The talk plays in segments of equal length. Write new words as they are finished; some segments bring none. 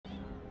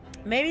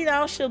Maybe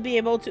now she'll be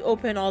able to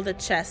open all the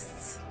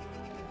chests.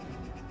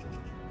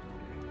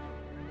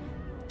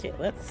 Okay,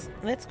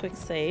 let's quick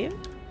save.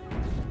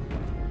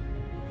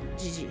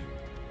 GG.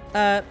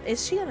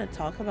 Is she gonna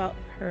talk about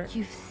her?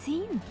 You've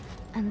seen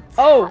and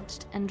Oh!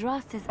 touched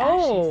Andraste's ashes.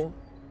 Oh!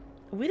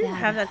 We They didn't are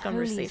have the that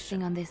holiest conversation.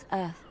 thing on this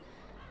earth,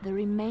 the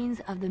remains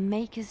of the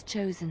Maker's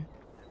chosen.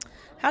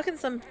 How can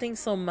something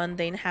so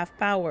mundane have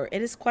power?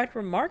 It is quite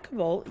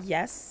remarkable,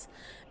 yes.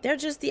 They're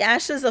just the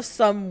ashes of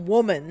some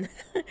woman.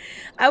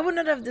 I would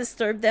not have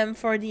disturbed them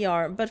for the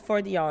Jarl, but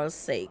for the Jarl's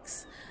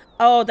sakes.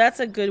 Oh, that's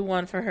a good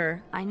one for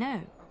her. I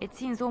know, it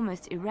seems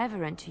almost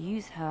irreverent to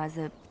use her as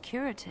a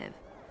curative.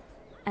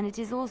 And it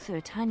is also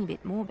a tiny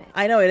bit morbid.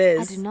 I know it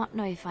I is. do not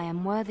know if I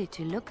am worthy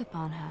to look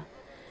upon her.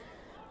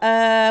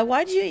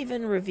 Why do you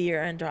even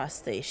revere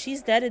Andraste?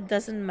 She's dead, it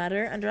doesn't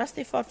matter.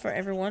 Andraste fought for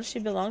everyone, she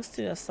belongs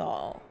to us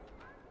all.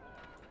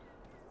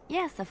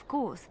 Yes, of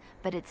course,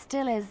 but it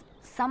still is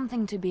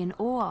something to be in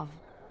awe of.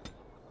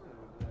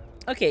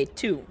 Okay,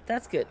 2.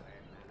 That's good.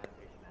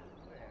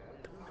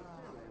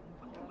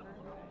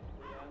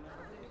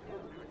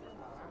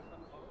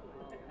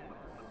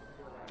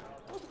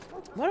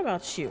 What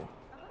about you?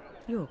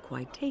 You're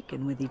quite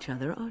taken with each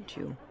other, aren't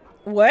you?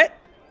 What?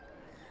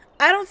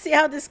 I don't see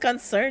how this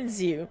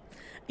concerns you.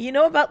 You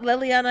know about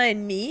Leliana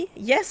and me?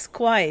 Yes,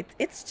 quite.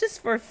 It's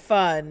just for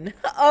fun.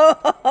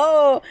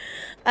 Oh,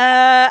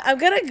 I'm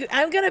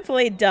gonna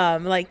play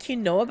dumb. Like, you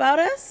know about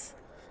us?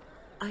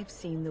 I've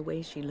seen the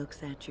way she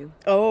looks at you.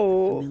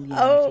 Oh,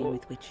 Familiarity oh.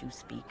 with which you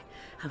speak.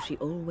 How she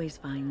always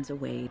finds a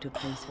way to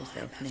place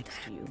herself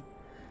next to you.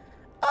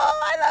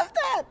 Oh, I love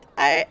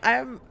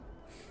that.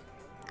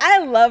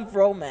 I love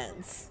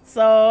romance.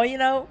 So, you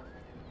know.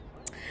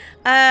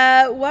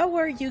 What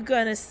were you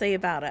gonna say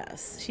about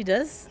us? She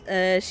does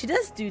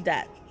do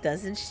that,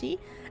 doesn't she?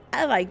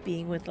 I like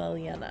being with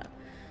Leliana.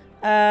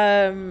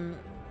 I'm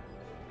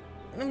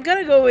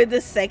gonna go with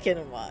the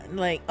second one.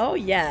 Like, oh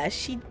yeah,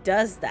 she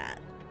does that.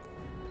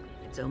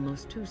 It's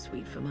almost too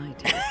sweet for my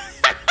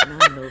taste.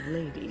 An old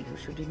lady who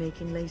should be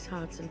making lace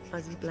hearts and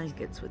fuzzy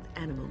blankets with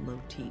animal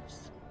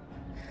motifs.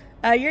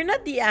 You're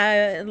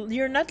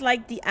not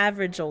like the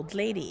average old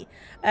lady.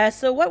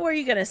 So what were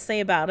you gonna say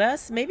about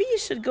us? Maybe you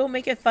should go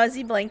make a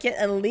fuzzy blanket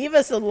and leave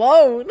us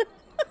alone.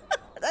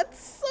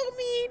 That's so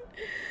mean.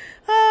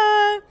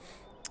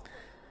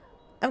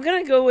 I'm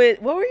gonna go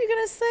with, what were you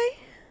gonna say?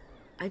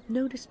 I've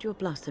noticed your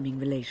blossoming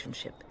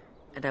relationship,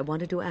 and I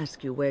wanted to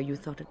ask you where you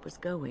thought it was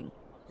going.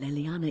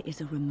 Leliana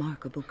is a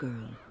remarkable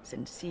girl,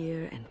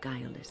 sincere and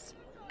guileless,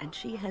 and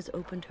she has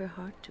opened her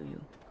heart to you.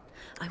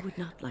 I would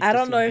not like I to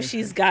don't see know her if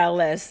she's hurt.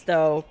 guileless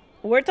though.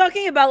 We're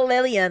talking about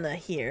Leliana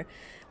here.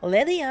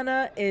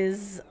 Leliana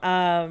is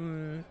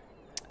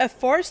a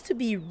force to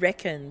be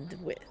reckoned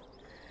with,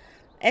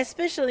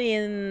 especially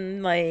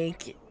in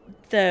like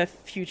the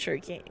future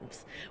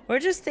games. We're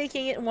just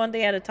taking it one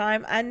day at a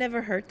time. I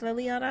never hurt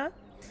Leliana.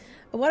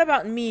 What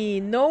about me?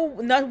 No,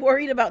 not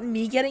worried about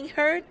me getting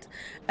hurt.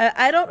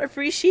 I don't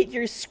appreciate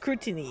your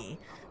scrutiny.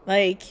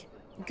 Like,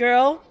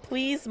 girl,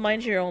 please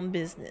mind your own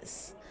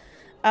business.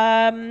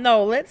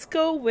 No, let's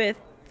go with...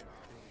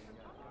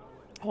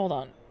 Hold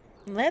on.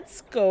 Let's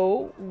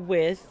go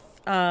with,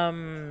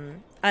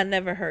 I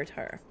never hurt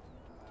her.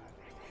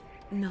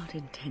 Not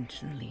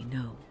intentionally,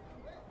 no.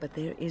 But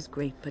there is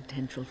great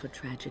potential for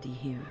tragedy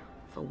here.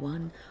 For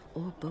one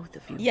or both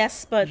of you.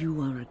 Yes, but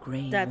you are a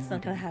Grey that's not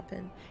Warden. gonna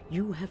happen.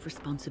 You have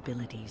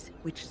responsibilities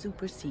which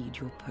supersede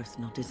your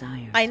personal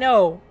desires. I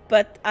know,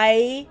 but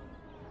I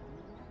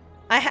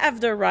have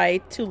the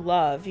right to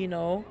love, you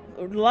know?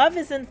 Love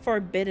isn't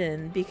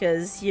forbidden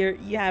because you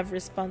have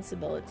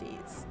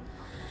responsibilities.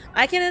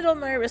 I can handle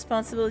my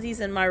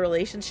responsibilities and my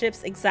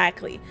relationships.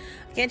 Exactly.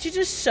 Can't you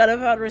just shut up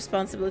about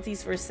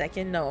responsibilities for a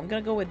second? No, I'm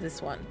gonna go with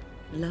this one.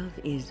 Love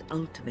is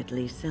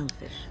ultimately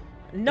selfish.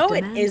 No,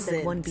 it demands that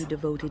isn't. one be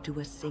devoted to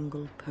a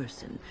single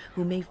person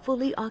who may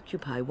fully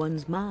occupy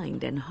one's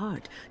mind and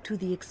heart to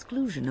the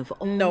exclusion of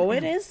all No,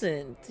 it else.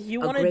 isn't.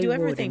 You A want to Grey do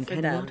everything Warden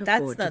for them. cannot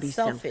That's afford to not be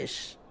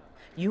selfish.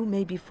 You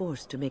may be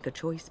forced to make a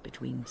choice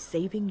between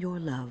saving your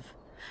love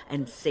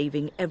and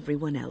saving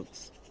everyone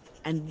else.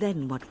 And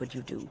then what would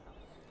you do?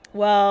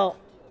 Well,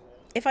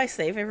 if I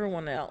save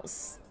everyone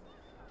else,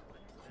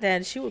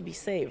 then she would be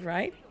saved,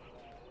 right?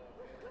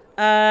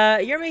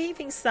 You're making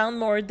things sound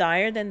more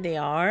dire than they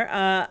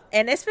are.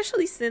 And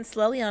especially since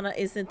Leliana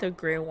isn't a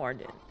Grey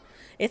Warden.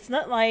 It's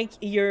not like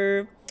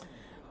you're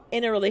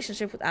in a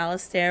relationship with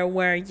Alistair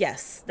where,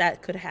 yes,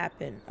 that could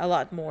happen a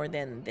lot more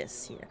than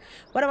this here.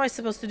 What am I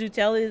supposed to do?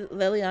 Tell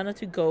Leliana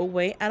to go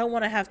away? I don't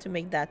want to have to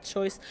make that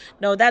choice.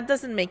 No, that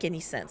doesn't make any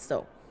sense,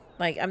 though.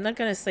 Like, I'm not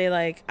going to say,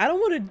 like, I don't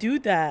want to do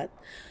that.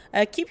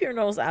 Keep your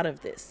nose out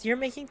of this. You're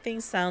making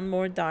things sound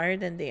more dire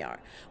than they are.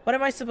 What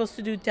am I supposed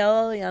to do?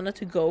 Tell Leliana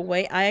to go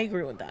away? I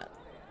agree with that.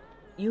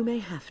 You may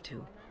have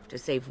to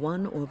save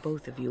one or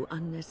both of you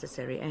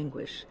unnecessary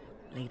anguish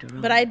later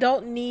on. But I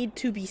don't need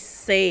to be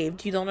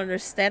saved. You don't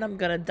understand? I'm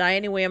gonna die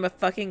anyway. I'm a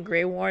fucking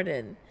Grey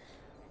Warden.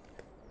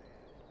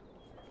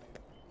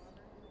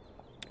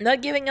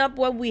 Not giving up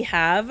what we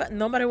have,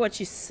 no matter what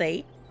you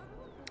say.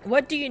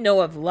 What do you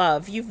know of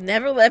love? You've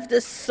never left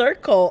the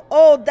circle.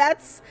 Oh,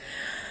 that's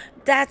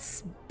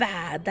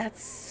bad.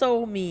 That's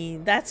so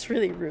mean. That's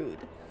really rude.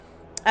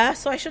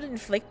 So I should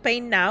inflict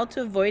pain now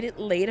to avoid it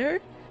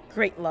later?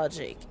 Great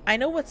logic. I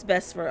know what's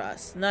best for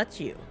us, not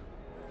you.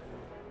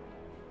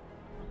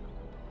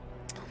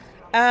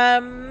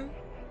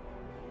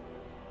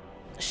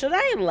 Should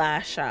I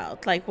lash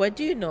out? Like, what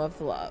do you know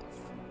of love?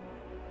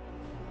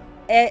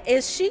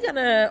 Is she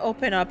gonna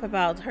open up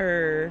about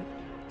her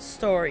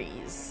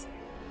stories?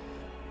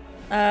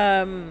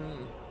 No,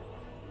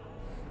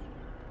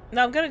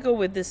 I'm gonna go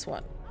with this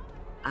one.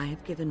 I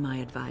have given my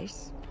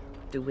advice.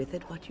 Do with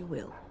it what you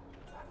will.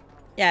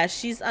 Yeah,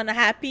 she's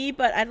unhappy,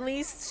 but at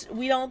least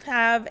we don't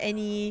have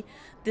any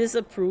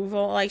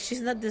disapproval. Like,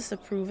 she's not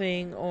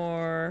disapproving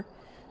or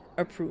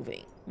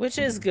approving, which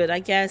is good. I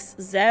guess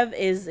Zev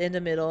is in the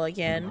middle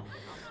again.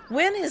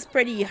 Win is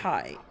pretty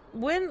high.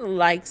 Win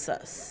likes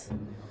us.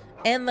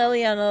 And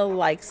Leliana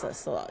likes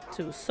us a lot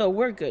too. So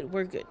we're good.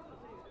 We're good.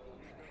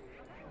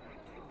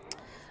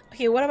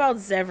 Okay, what about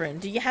Zevran?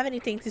 Do you have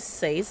anything to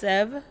say,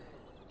 Zev?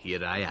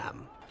 Here I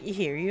am.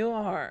 Here you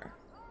are.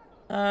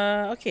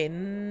 Okay,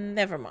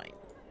 never mind.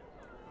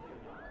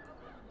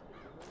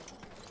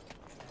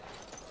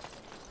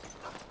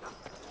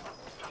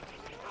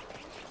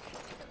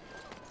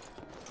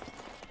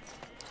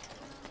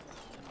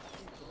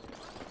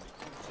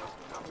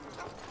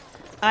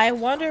 I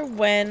wonder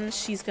when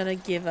she's gonna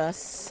give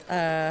us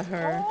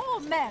her. All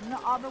men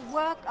are the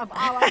work of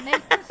our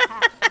maker's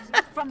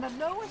hands, from the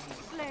lowest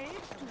slave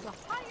to the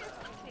highest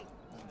king.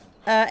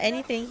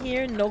 Anything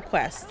here? No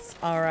quests.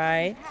 All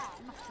right.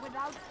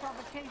 Without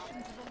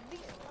provocation to the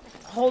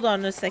least. Hold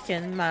on a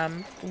second,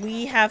 ma'am.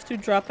 We have to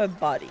drop a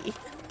body.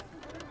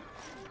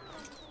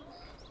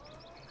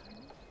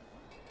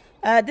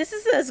 This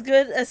is as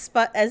good a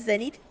spot as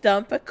any to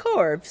dump a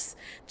corpse.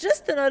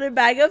 Just another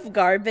bag of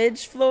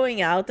garbage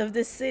flowing out of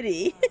the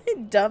city.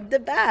 Dump the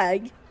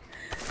bag.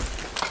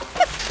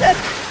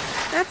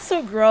 That's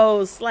so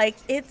gross. Like,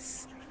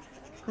 it's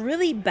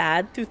really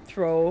bad to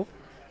throw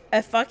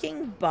a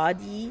fucking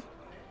body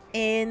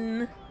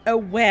in a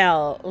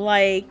well.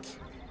 Like,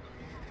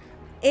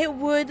 it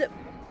would,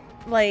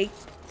 like,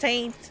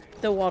 taint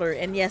the water.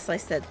 And yes, I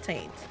said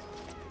taint.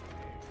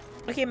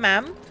 Okay,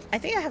 ma'am. I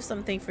think I have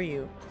something for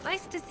you.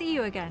 Nice to see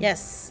you again.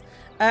 Yes.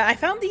 I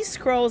found these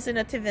scrolls in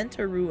a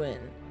Tiventa ruin.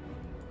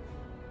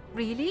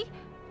 Really?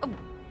 Oh,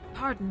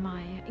 pardon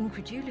my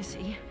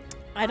incredulity.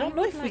 I don't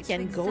know would if we like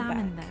can to go back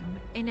examine them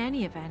in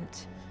any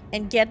event.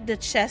 and get the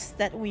chest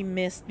that we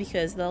missed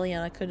because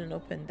Leliana couldn't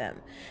open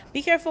them.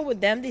 Be careful with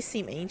them. They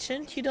seem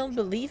ancient. You don't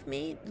believe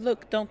me?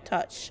 Look, don't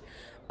touch.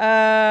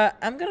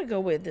 I'm gonna go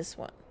with this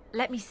one.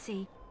 Let me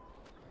see.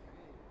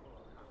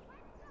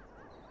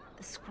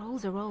 The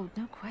scrolls are old,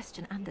 no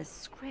question, and the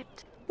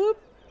script. Boop.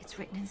 It's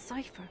written in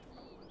cipher.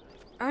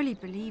 Early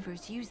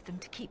believers used them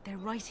to keep their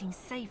writings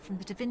safe from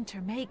the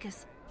Devinter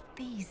Magus.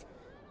 These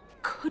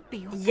could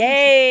be authentic.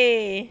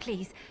 Yay!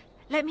 Please,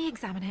 let me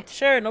examine it.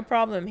 Sure, no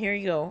problem. Here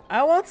you go.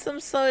 I want some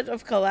sort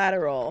of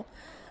collateral.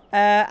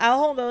 I'll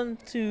hold on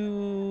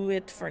to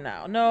it for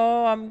now.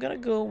 No, I'm gonna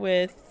go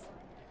with...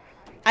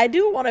 I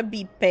do want to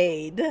be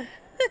paid.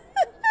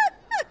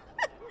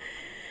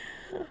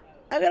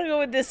 I'm gonna go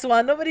with this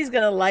one. Nobody's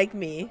gonna like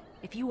me.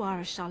 If you are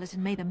a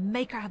charlatan, may the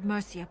Maker have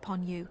mercy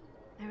upon you.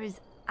 There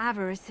is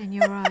avarice in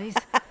your eyes.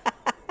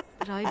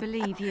 But I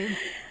believe you.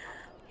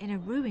 In a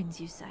ruins,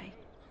 you say.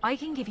 I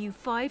can give you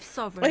 5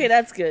 sovereigns. Okay,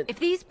 that's good. If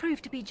these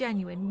prove to be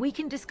genuine, we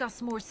can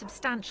discuss more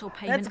substantial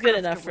payment. That's good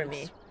enough for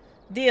me.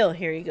 Deal,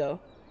 here you go.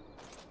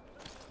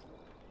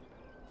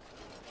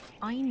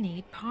 I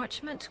need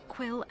parchment,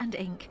 quill, and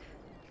ink.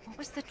 What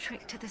was the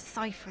trick to the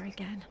cipher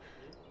again?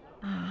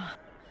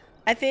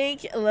 I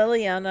think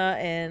Leliana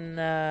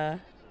and...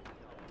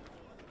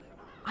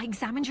 I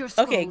examined your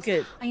scrolls. Okay,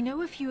 good. I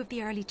know a few of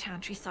the early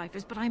Chantry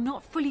ciphers, but I'm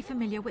not fully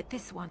familiar with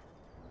this one.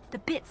 The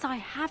bits I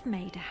have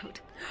made out.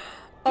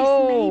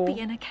 This may be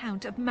an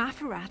account of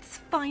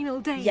Maferath's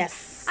final days.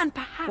 Yes. And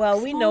perhaps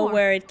well, we know more.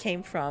 where it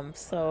came from.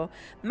 So,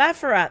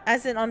 Maferath,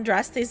 as in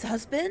Andraste's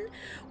husband,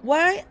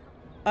 why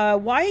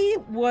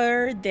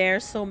were there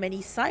so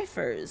many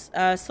ciphers?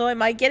 So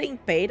am I getting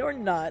paid or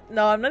not?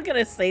 No, I'm not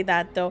gonna say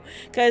that though,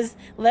 because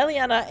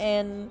Leliana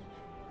and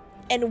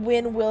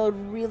Win will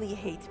really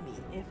hate me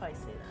if I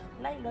say that.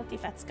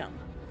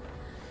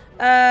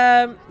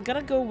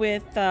 Gonna go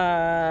with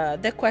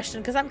the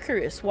question because I'm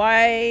curious.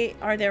 Why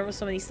are there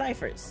so many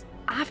ciphers?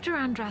 After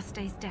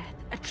Andraste's death,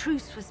 a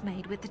truce was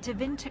made with the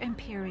Tevinter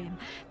Imperium.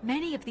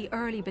 Many of the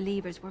early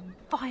believers were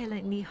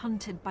violently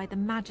hunted by the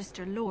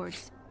Magister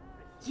Lords.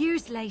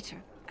 Years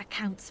later,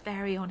 accounts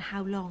vary on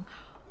how long,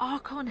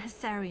 Archon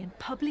Hessarian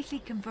publicly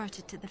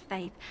converted to the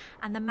faith,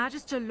 and the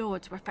Magister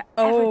Lords were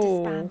forever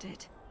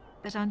disbanded.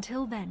 But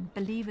until then,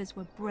 believers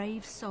were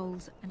brave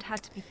souls and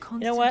had to be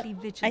constantly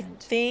vigilant. I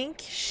think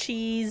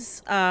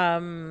she's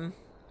the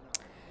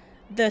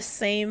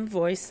same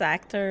voice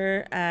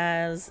actor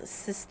as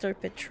Sister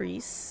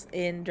Patrice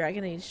in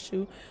Dragon Age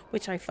 2,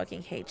 which I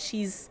fucking hate.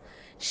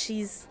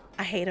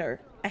 I hate her.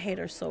 I hate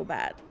her so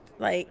bad.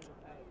 Like,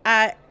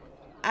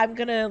 I'm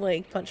gonna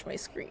like punch my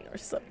screen or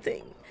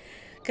something.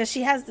 Because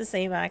she has the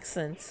same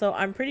accent, so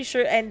I'm pretty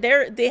sure, and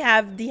they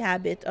have the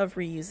habit of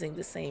reusing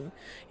the same,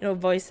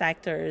 voice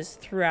actors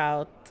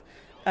throughout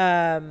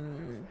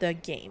the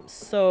games.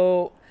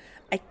 So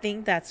I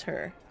think that's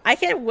her. I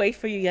can't wait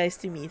for you guys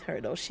to meet her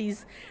though.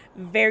 She's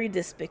very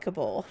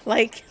despicable.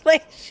 Like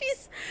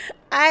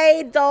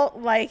I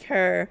don't like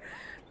her.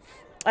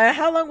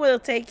 How long will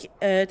it take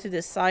to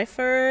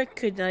decipher?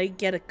 Could I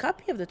get a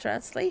copy of the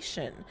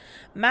translation?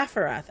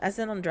 Mafarath, as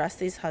in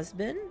Andraste's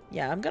husband?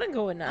 Yeah, I'm gonna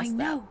go and ask I that.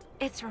 know.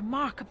 It's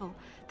remarkable.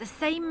 The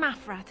same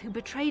Mafrath who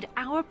betrayed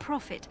our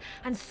prophet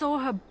and saw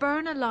her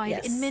burn alive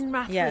Yes. in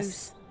Minrath Yes.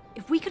 Rus.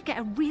 If we could get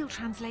a real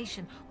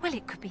translation, well,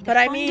 it could be the But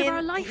I find mean, of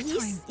our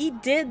lifetime. he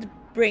did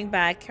bring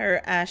back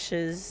her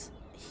ashes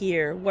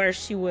here, where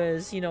she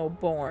was,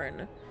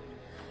 born.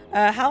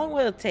 How long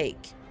will it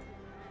take?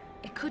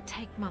 It could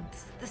take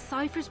months. The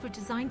ciphers were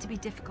designed to be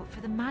difficult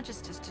for the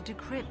Magisters to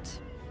decrypt.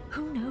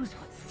 Who knows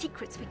what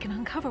secrets we can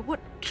uncover, what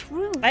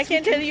truths I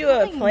can we tell you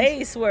a find.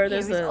 place where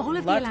there's Here is a all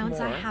of the lot allowance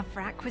more. I have for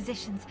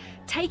acquisitions.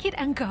 Take it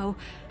and go.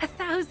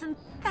 1,000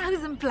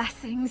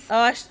 blessings. Oh,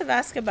 I should have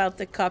asked about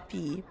the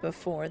copy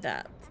before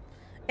that.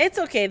 It's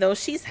okay though,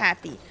 she's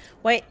happy.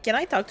 Wait, can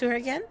I talk to her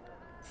again?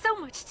 So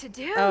much to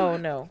do. Oh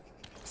no.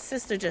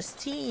 Sister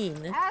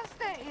Justine. As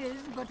there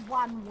is but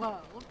one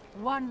world,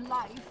 one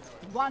life,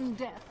 one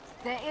death,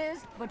 there is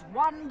but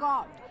one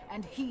God,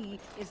 and he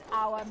is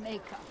our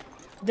maker.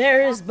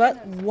 There is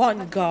but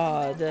one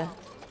God. The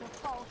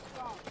false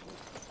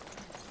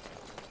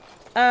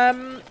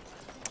God.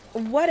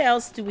 What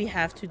else do we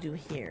have to do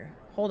here?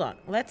 Hold on,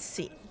 let's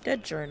see. The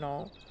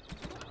journal.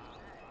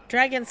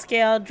 Dragon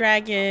scale,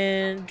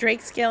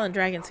 Drake scale, and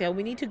dragon scale.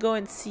 We need to go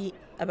and see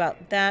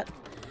about that.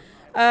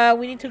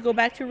 We need to go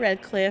back to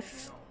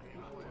Redcliffe.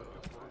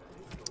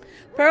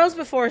 Pearls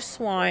before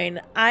swine.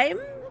 I'm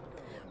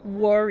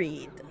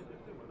worried.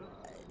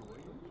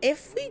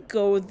 If we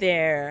go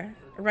there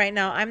right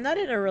now, I'm not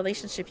in a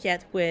relationship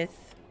yet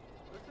with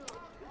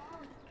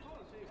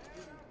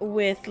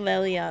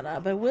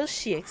Leliana, but will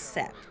she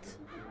accept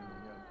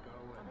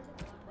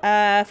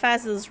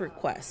Fazil's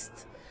request?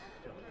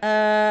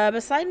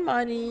 Beside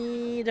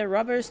money, the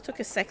robbers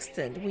took a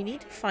sextant. We need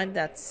to find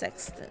that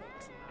sextant.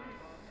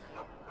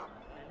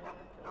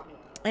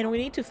 And we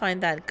need to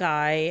find that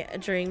guy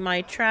during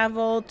my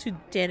travel to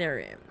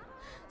Denerim.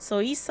 So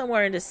he's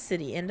somewhere in the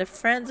city. And the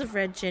friends of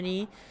Red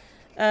Jenny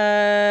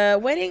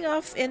waiting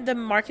off in the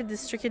market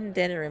district in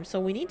Denerim. So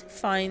we need to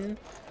find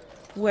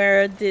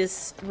where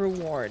this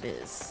reward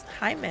is.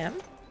 Hi, ma'am.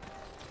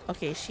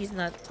 Okay, she's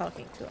not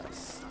talking to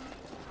us.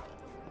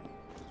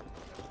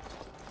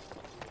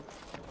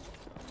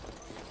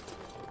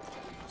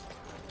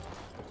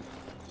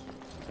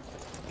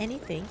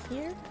 Anything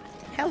here?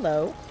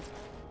 Hello.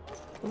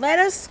 Let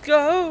us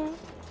go.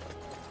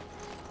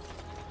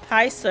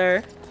 Hi,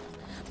 sir.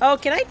 Oh,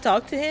 can I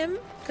talk to him?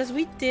 Because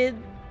we did...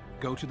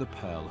 Go to the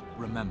Pearl.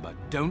 Remember,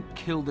 don't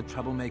kill the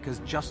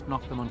troublemakers, just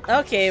knock them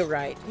unconscious. Okay,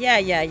 right.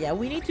 Yeah.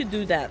 We need to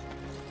do that.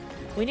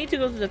 We need to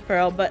go to the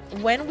Pearl, but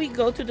when we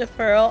go to the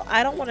Pearl,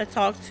 I don't want to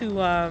talk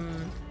to,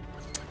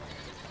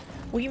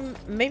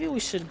 maybe we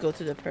should go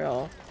to the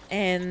Pearl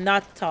and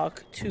not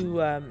talk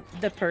to,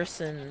 the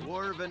person.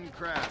 Dwarven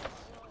craft.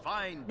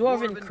 Find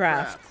Dwarven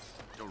craft.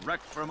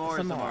 Direct from Zamar.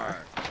 Orzammar.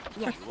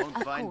 Yes, You won't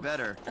of find course.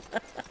 better.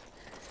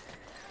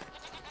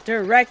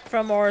 Direct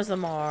from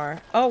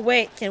Orzammar. Oh,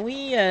 wait. Can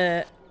we,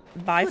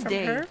 buy Good from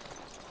day. her?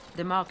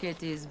 The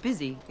market is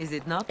busy, is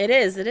it not? It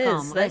is. Let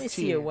Come, me rest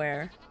see here. you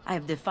where. I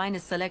have the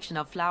finest selection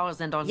of flowers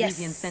and Arlesian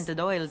Yes. scented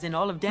oils in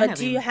all of Denerim. But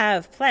do you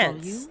have For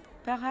plants? you,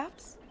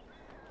 perhaps?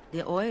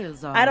 The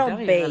oils are I don't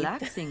very bathe.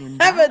 relaxing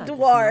and I'm a balanced,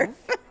 dwarf.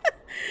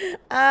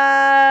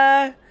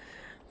 no?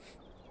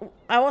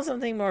 I want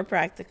something more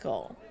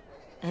practical.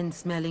 And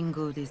smelling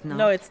good is not.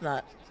 No, it's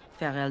not.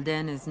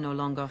 Ferelden is no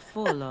longer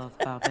full of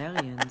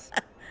barbarians.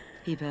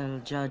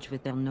 People judge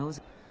with their nose.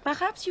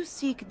 Perhaps you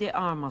seek the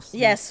arm of Smith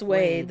Yes,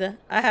 Wade.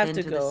 I have Then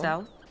to the go.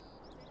 south.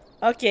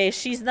 Okay,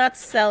 she's not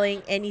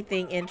selling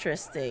anything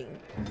interesting.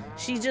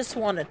 She just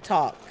want to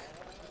talk.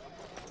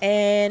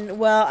 And,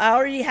 well, I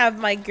already have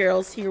my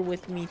girls here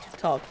with me to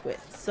talk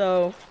with.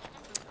 So,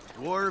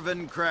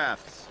 Dwarven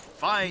crafts.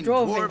 Find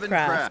Dwarven Dwarven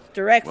craft.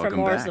 Direct from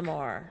Welcome back.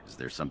 Orzammar. Is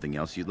there something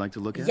else you'd like to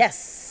look at?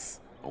 Yes.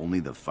 Only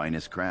the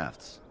finest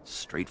crafts.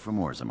 Straight from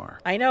Orzammar.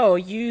 I know.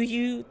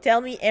 You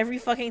tell me every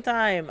fucking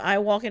time I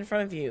walk in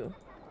front of you.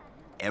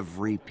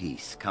 Every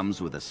piece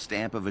comes with a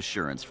stamp of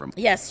assurance from...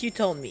 Yes, you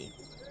told me.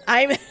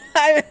 I'm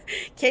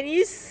can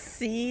you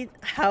see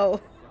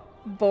how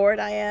bored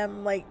I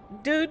am? Like,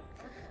 dude,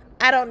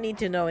 I don't need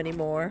to know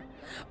anymore.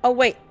 Oh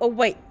wait,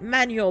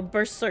 manual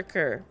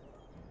berserker.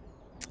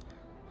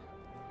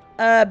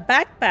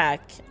 Backpack.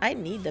 I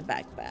need the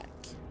backpack.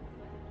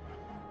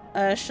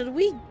 Should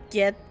we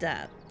get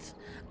that?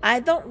 I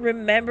don't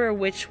remember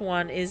which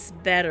one is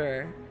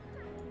better.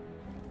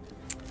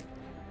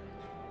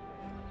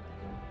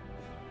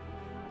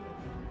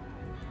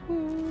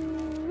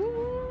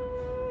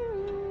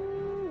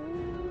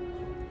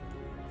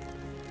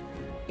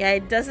 Yeah,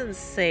 it doesn't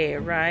say,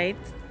 right?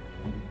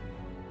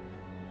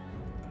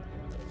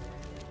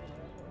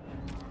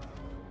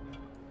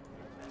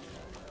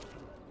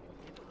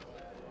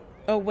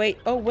 Oh wait,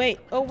 oh wait,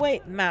 oh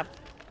wait, map.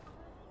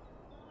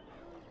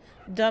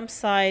 Dump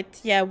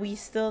site. Yeah, we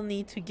still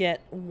need to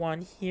get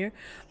one here.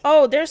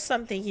 Oh, there's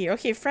something here.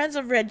 Okay, Friends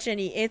of Red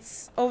Jenny.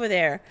 It's over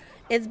there.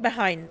 It's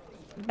behind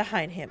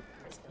him.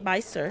 Bye,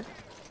 sir.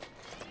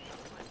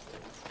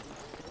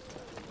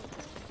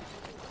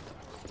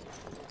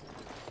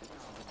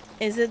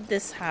 Is it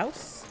this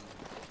house?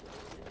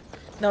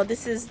 No,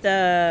 this is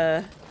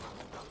the...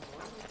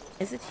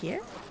 Is it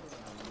here?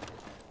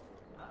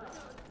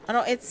 Oh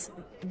no, it's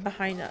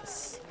behind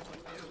us.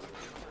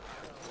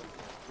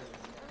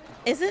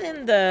 Is it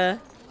in the...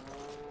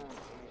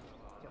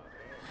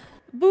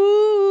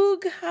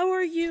 Boog! How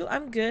are you?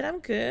 I'm good,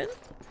 I'm good.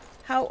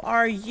 How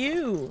are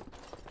you?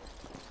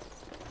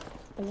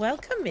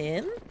 Welcome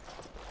in.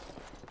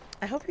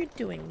 I hope you're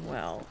doing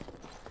well.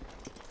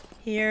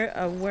 Here,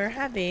 we're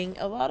having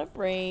a lot of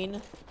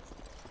rain.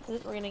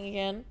 Is it raining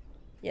again?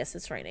 Yes,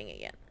 it's raining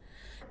again.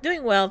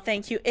 Doing well,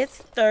 thank you. It's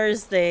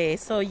Thursday,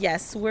 so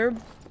yes,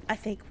 I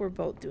think we're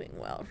both doing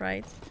well,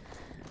 right?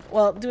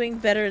 Well, doing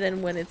better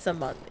than when it's a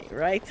Monday,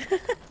 right?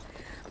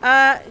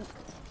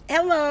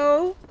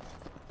 Hello.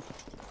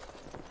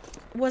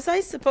 Was I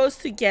supposed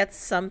to get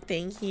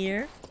something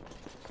here?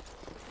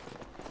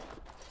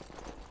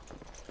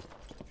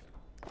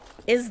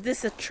 Is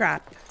this a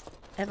trap?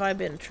 Have I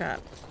been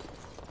trapped?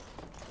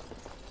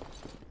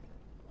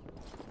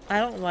 I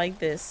don't like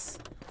this.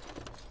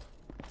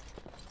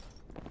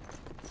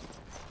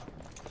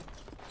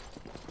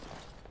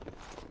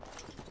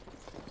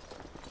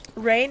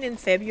 Rain in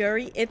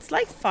February. It's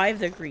like 5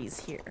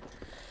 degrees here.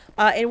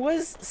 It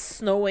was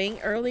snowing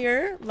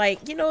earlier,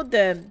 like, you know,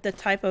 the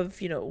type of,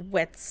 you know,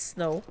 wet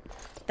snow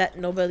that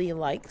nobody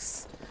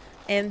likes.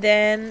 And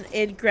then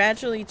it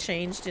gradually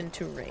changed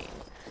into rain.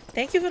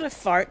 Thank you for the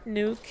fart,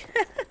 Nuke.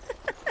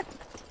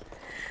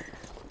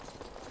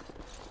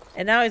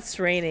 And now it's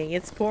raining.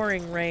 It's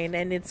pouring rain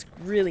and it's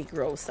really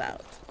gross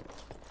out.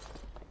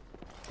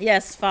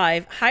 Yes,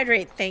 5.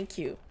 Hydrate, thank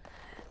you.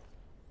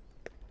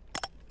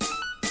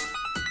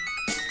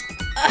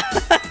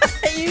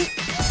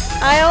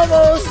 I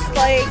almost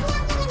like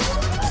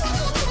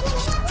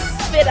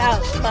spit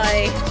out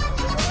my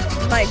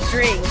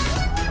drink.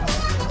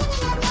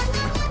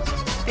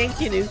 Thank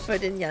you, Nuke, for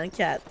the Nyan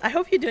Cat. I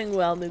hope you're doing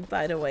well, Nuke,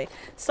 by the way.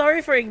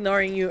 Sorry for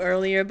ignoring you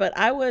earlier, but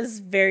I was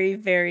very,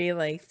 very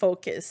like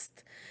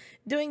focused.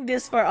 Doing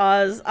this for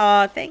Oz.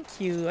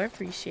 Thank you. I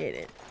appreciate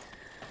it.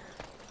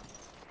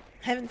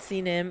 Haven't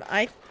seen him.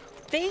 I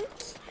think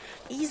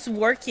he's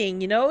working.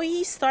 You know,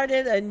 he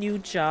started a new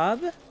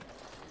job.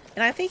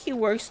 And I think he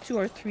works 2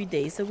 or 3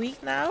 days a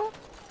week now.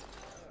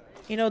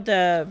 You know,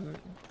 the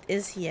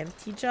Is He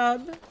Empty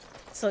job.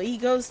 So he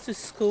goes to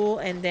school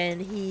and then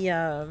he...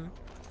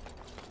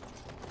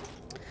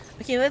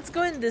 Okay, let's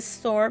go in this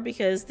store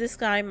because this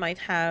guy might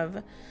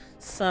have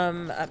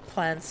some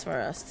plants for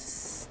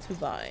us to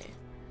buy.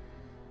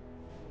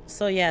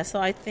 So yeah, so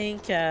I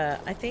think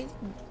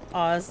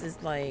Oz is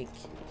like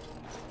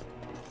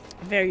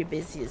very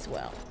busy as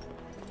well.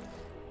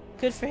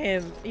 Good for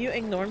him. You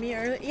ignored me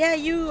earlier. Yeah,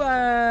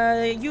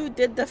 you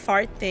did the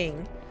fart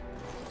thing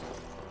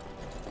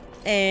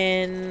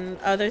and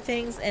other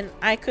things, and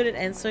I couldn't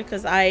answer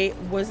because I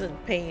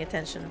wasn't paying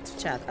attention to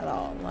chat at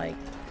all. Like,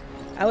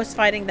 I was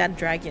fighting that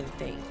dragon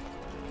thing.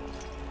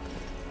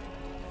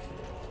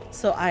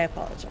 So I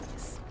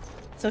apologize.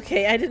 It's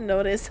okay. I didn't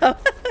notice.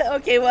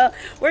 Okay, well,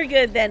 we're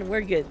good then. We're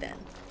good then.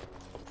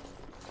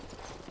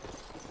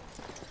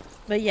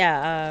 But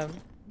yeah,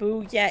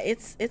 Boo, yeah,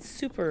 it's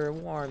super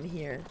warm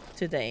here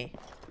today.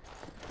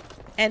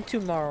 And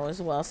tomorrow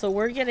as well. So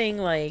we're getting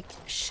like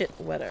shit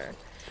weather.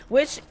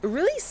 Which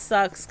really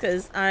sucks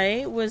because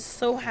I was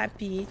so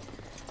happy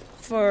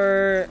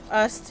for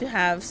us to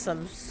have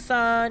some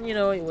sun. You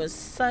know, it was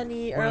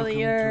sunny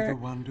earlier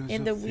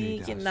in the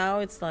week, and now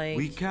it's like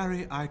we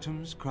carry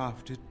items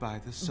crafted by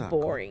the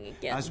circle, boring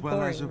again, as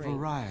well as a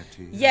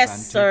variety.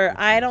 Yes, sir.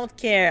 I don't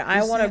care.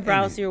 I want to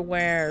browse your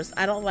wares.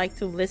 I don't like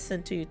to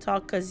listen to you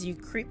talk because you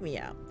creep me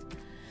out.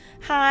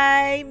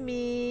 Hi,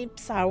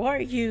 Meeps. How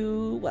are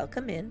you?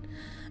 Welcome in.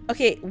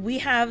 Okay, we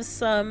have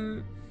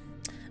some.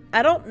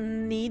 I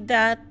don't need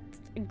that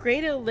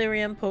Great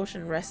Illyrium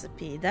potion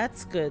recipe.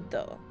 That's good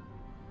though.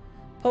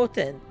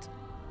 Potent.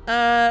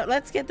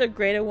 Let's get the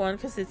greater one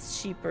because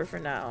it's cheaper for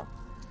now.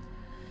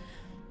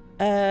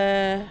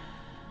 I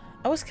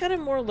was kind of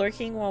more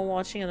lurking while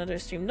watching another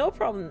stream. No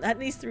problem. At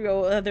least 3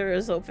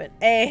 others open.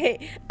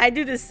 Hey, I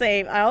do the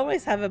same. I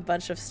always have a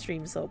bunch of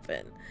streams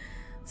open.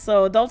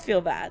 So don't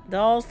feel bad.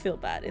 Don't feel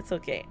bad. It's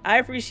okay. I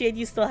appreciate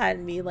you still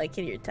having me like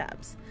in your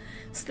tabs.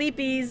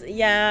 Sleepies.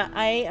 Yeah,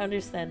 I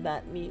understand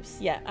that,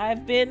 Meeps. Yeah,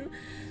 I've been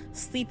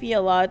sleepy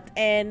a lot,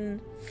 and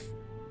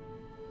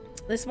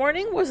this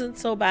morning wasn't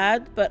so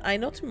bad, but I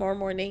know tomorrow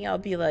morning I'll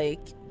be like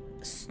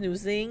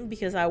snoozing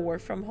because I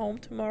work from home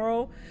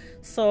tomorrow.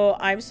 So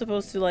I'm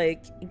supposed to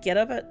like get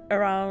up at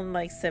around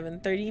like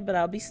 7:30, but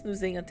I'll be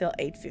snoozing until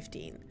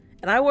 8:15.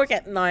 And I work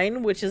at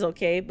 9, which is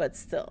okay, but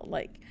still,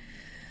 like,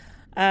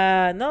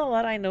 not a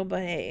lot I know,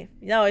 but hey.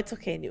 No, it's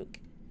okay, Nuke.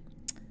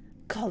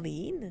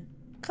 Colleen,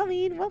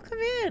 welcome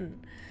in.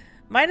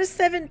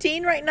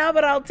 -17 right now,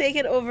 but I'll take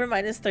it over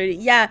 -30.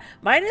 Yeah,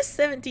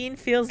 -17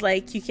 feels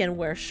like you can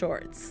wear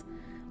shorts.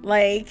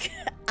 Like,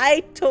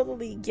 I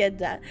totally get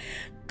that.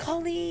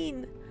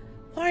 Colleen,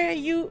 why are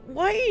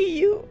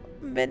you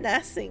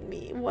menacing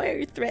me? Why are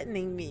you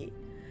threatening me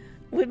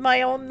with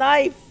my own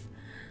knife?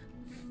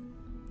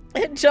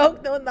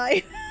 Joke, no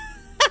knife.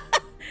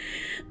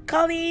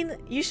 Colleen,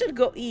 you should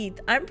go eat.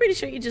 I'm pretty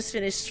sure you just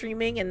finished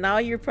streaming and now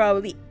you're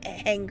probably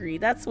angry.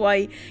 That's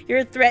why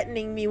you're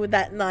threatening me with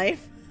that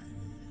knife.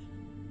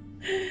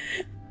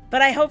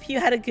 But I hope you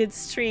had a good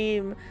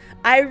stream.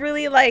 I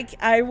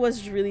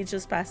was really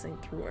just passing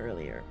through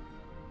earlier.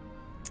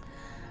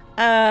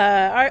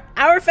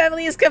 Our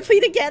family is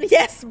complete again.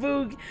 Yes,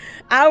 Boog.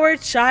 Our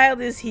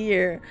child is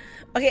here.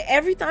 Okay,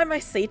 every time I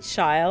say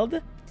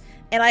child,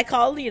 and I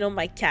call, you know,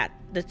 my cat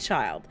the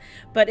child.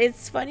 But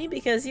it's funny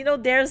because, you know,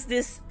 there's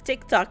this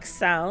TikTok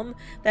sound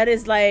that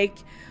is like,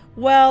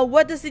 well,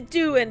 what does it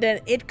do? And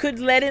then it could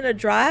let in a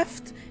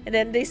draft. And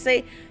then they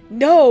say,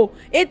 no,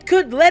 it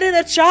could let in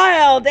a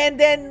child. And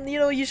then, you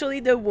know,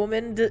 usually the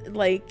woman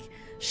like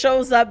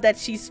shows up that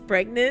she's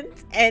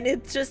pregnant. And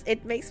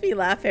it makes me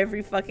laugh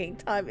every fucking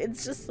time.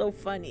 It's just so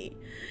funny.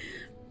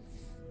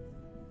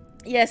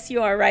 Yes,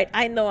 you are right.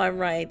 I know I'm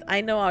right.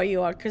 I know how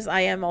you are, because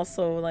I am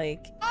also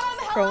like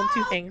prone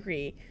to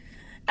angry.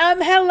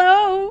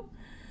 Hello.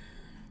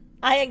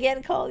 I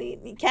again,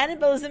 Colleen.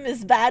 Cannibalism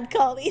is bad,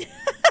 Colleen.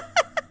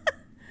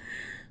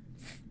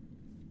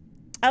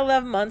 I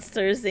love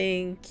Monsters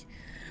Inc.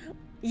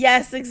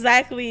 Yes,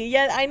 exactly.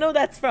 Yeah, I know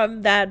that's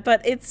from that,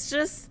 but it's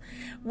just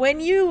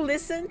when you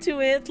listen to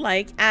it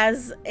like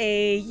as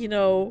a, you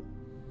know,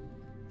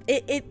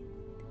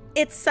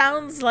 it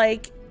sounds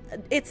like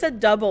it's a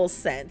double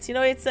sense. You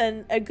know, it's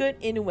a good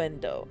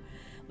innuendo.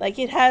 Like,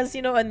 it has,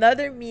 you know,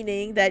 another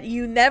meaning that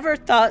you never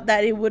thought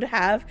that it would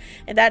have,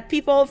 and that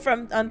people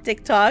on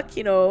TikTok,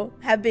 you know,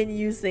 have been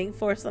using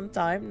for some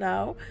time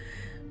now.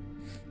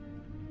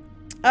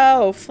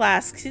 Oh,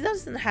 flasks. He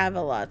doesn't have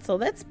a lot, so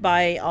let's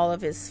buy all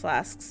of his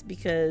flasks,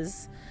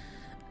 because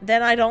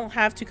then I don't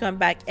have to come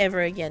back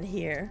ever again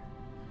here.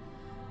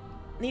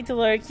 Need to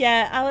lurk.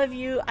 Yeah, I love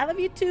you. I love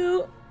you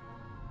too.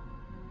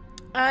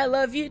 I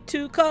love you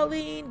too,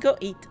 Colleen. Go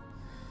eat.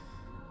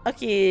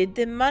 Okay,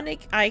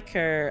 demonic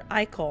ichor.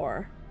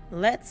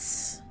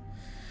 Let's...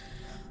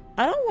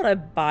 I don't want to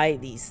buy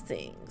these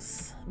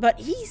things. But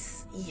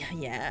he's...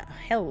 Yeah,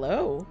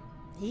 hello.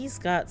 He's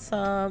got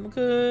some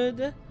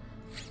good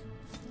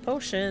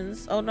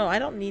potions. Oh no, I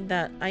don't need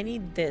that. I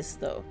need this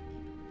though.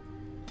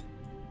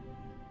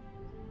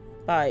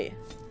 Buy.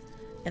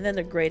 And then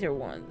the greater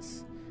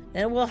ones.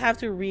 Then we'll have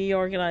to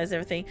reorganize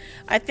everything.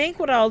 I think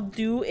what I'll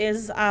do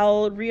is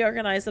I'll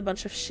reorganize a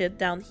bunch of shit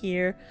down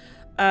here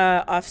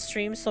off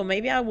stream. So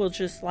maybe I will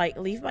just like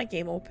leave my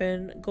game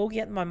open, go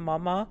get my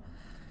mama,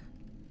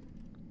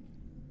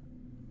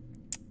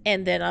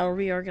 and then I'll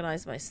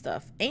reorganize my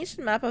stuff.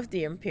 Ancient map of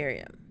the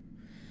Imperium.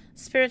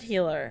 Spirit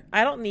healer.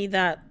 I don't need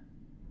that.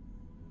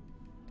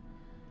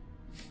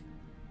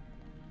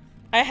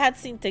 I had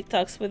seen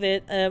TikToks with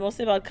it,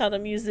 mostly about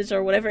condom usage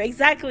or whatever.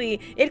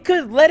 Exactly. It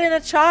could let in a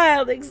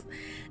child.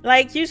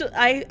 Like, usually,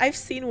 I've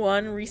seen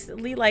one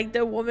recently. Like,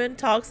 the woman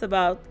talks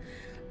about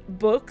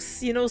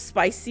books, you know,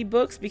 spicy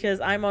books, because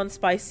I'm on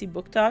Spicy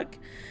Book Talk.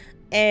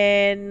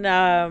 And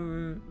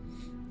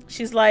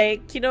she's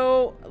like, you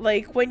know,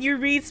 like, when you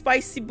read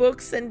spicy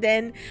books and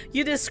then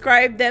you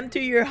describe them to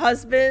your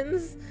husband,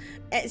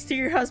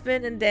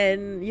 and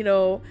then, you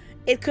know,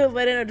 it could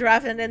let in a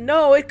draft, and then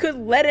no, it could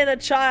let in a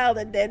child,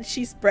 and then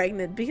she's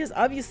pregnant, because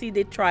obviously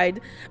they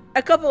tried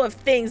a couple of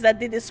things that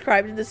they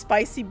described in the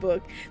spicy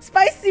book.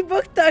 Spicy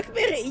Book Talk,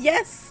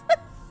 yes.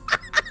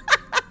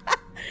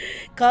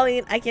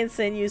 Colleen, I can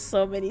send you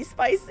so many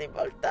Spicy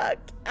Book Talk.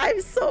 I'm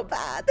so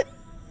bad.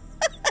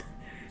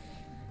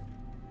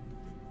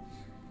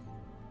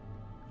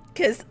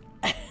 Because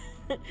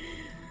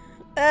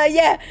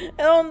yeah, I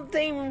don't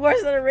think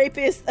worse than a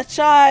rapist, a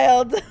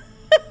child.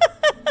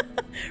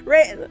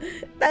 Right,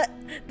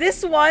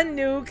 this one,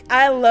 Nuke,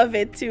 I love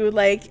it too.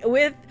 Like,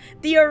 with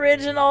the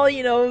original,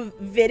 you know,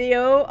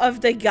 video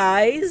of the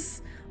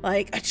guys,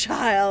 like, a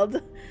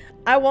child.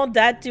 I want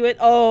that to it.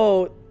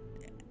 Oh,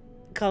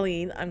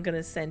 Colleen, I'm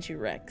gonna send you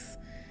Rex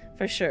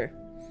for sure.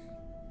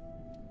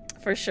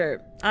 For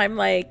sure. I'm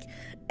like,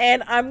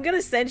 and I'm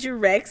gonna send you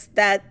Rex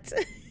that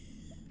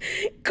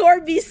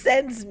Corby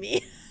sends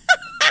me.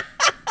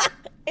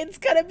 It's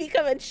gonna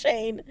become a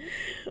chain.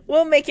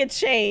 We'll make a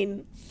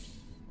chain.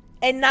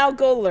 And now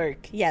go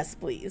lurk. Yes,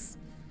 please.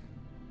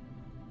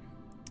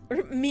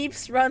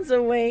 Meeps runs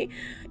away.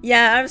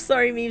 Yeah, I'm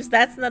sorry, Meeps.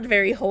 That's not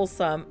very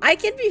wholesome. I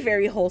can be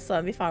very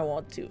wholesome if I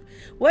want to.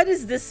 What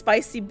is this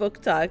Spicy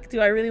Book Talk? Do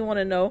I really want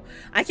to know?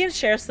 I can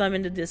share some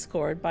in the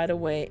Discord, by the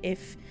way,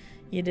 if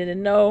you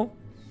didn't know.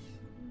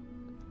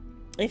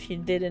 If you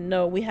didn't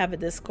know, we have a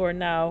Discord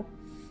now.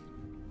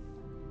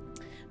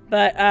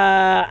 But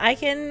I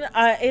can,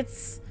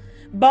 it's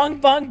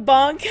Bonk, bonk,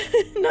 bonk.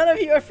 None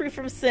of you are free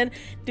from sin.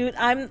 Dude,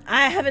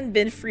 I haven't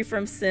been free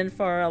from sin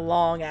for a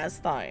long ass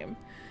time.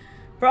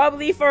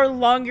 Probably for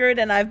longer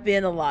than I've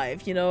been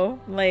alive, you know?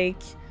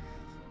 Like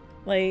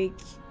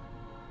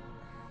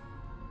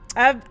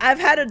I've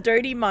had a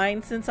dirty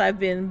mind since I've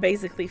been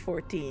basically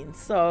 14.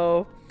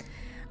 So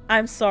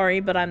I'm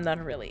sorry, but I'm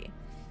not really.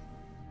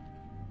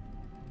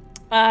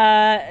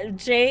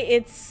 Jay,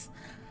 it's,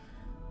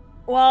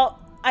 well,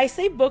 I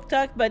say book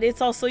talk, but it's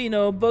also, you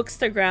know,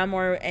 bookstagram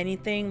or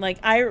anything. Like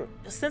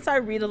since I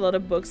read a lot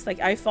of books, like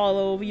I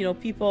follow, you know,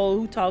 people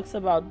who talks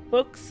about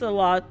books a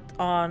lot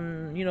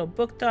on, you know,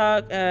 book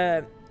talk,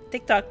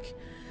 TikTok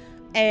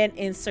and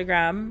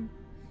Instagram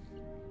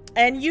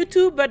and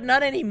YouTube, but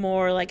not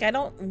anymore. Like I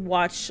don't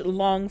watch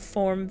long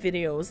form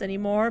videos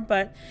anymore,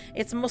 but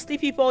it's mostly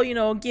people, you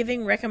know,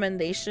 giving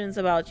recommendations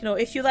about, you know,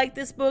 if you like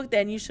this book,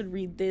 then you should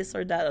read this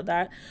or that or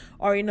that,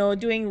 or, you know,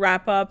 doing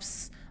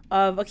wrap-ups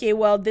of, okay,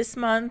 well, this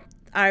month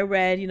I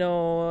read, you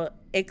know,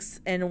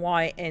 X and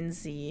Y and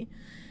Z.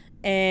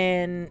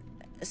 And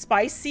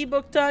Spicy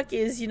Book Talk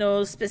is, you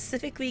know,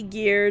 specifically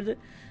geared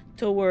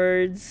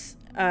towards,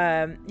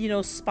 you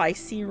know,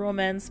 spicy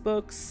romance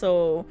books.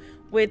 So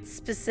with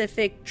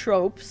specific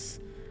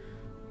tropes,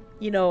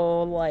 you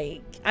know,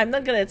 like, I'm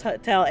not gonna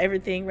tell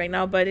everything right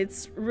now, but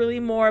it's really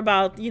more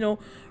about, you know,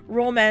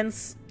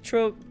 romance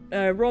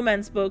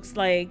books,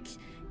 like,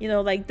 you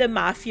know, like the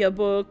mafia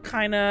book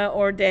kind of,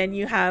 or then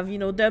you have, you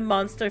know, the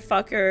monster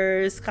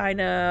fuckers kind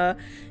of,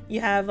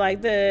 you have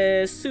like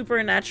the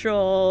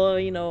supernatural,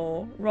 you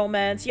know,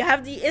 romance, you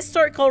have the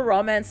historical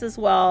romance as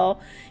well,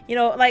 you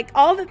know, like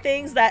all the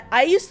things that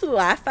I used to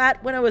laugh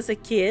at when I was a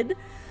kid,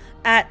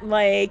 at,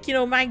 like, you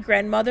know, my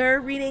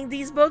grandmother reading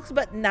these books.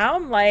 But now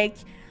I'm like,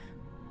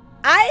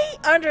 I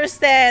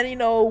understand, you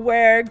know,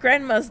 where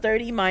grandma's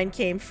dirty mind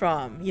came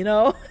from, you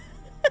know.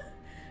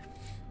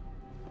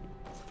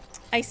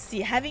 I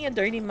see. Having a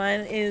dirty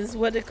mind is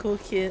what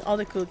all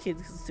the cool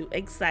kids do.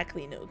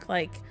 Exactly, Nuke.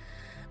 Like,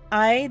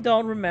 I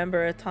don't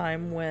remember a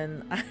time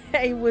when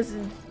I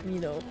wasn't, you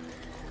know,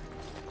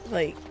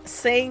 like,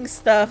 saying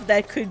stuff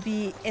that could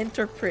be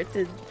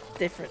interpreted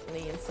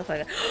differently and stuff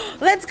like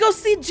that. Let's go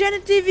see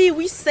Janet TV.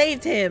 We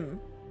saved him.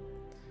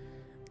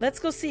 Let's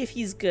go see if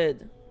he's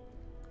good.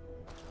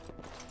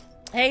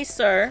 Hey,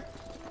 sir.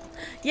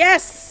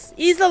 Yes,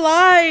 he's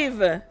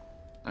alive.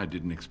 I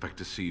didn't expect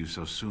to see you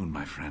so soon,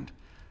 my friend.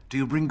 Do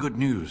you bring good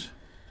news?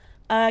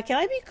 Can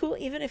I be cool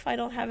even if I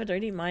don't have a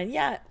dirty mind?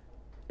 Yeah,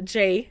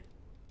 Jay.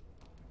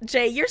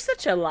 Jay, you're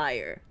such a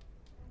liar.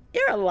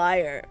 You're a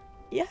liar.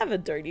 You have a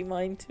dirty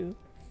mind too.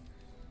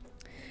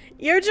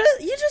 You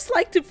just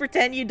like to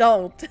pretend you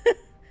don't.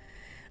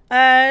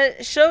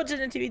 Show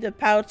Janet TV the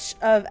pouch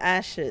of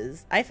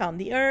ashes. I found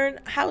the urn.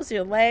 How's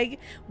your leg?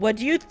 What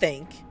do you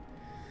think?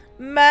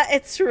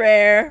 It's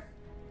rare.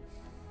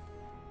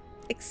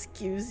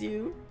 Excuse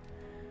you.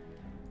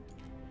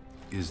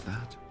 Is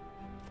that?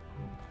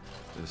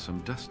 There's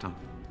some dust on.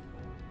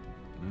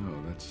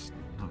 No, that's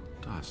not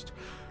dust.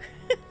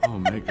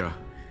 Omega,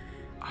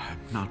 I'm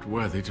not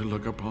worthy to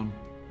look upon.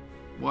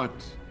 What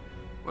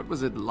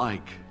was it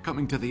like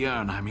coming to the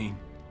urn? I mean,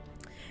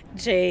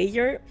 Jay,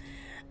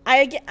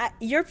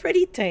 you're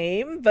pretty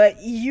tame,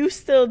 but you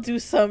still do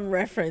some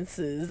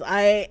references.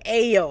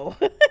 Ayo.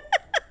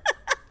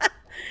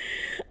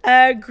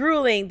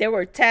 Grueling. There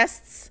were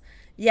tests.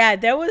 Yeah,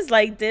 there was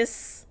like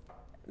this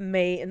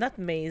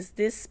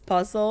this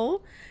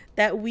puzzle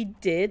that we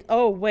did.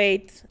 Oh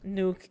wait,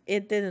 Nuke,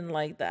 it didn't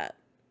like that.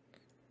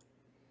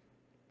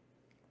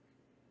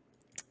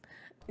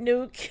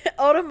 Nuke,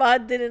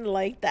 Automod didn't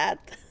like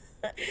that.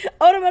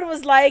 Automod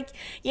was like,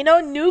 you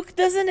know, Nuke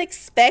doesn't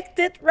expect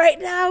it right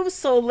now,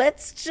 so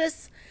let's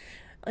just,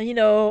 you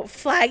know,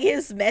 flag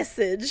his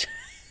message.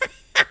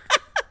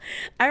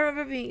 I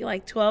remember being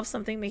like 12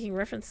 something, making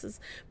references,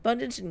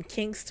 bondage and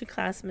kinks to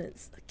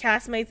classmates,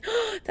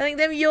 telling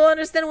them you'll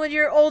understand when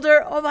you're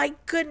older. Oh my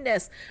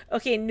goodness.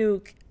 Okay,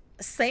 Nuke,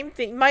 same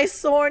thing. My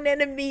sworn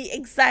enemy,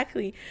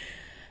 exactly.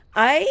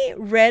 I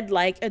read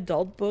like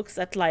adult books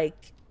at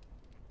like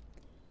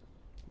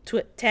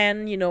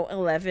 10, you know,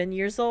 11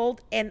 years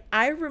old, and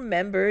I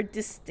remember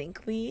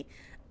distinctly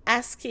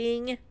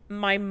asking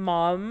my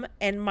mom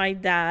and my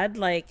dad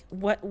like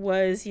what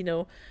was, you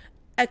know,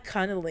 a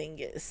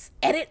cunnilingus,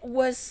 and it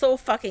was so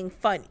fucking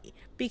funny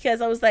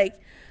because I was like,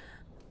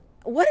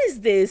 what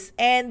is this?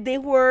 And they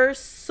were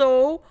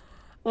so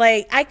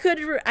like,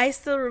 I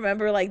still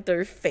remember like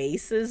their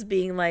faces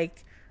being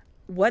like,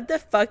 what the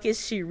fuck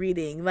is she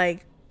reading?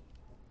 Like,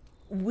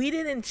 we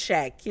didn't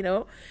check, you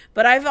know.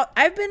 But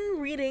I've been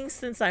reading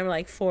since I'm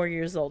like 4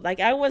 years old. Like,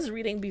 I was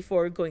reading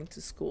before going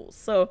to school,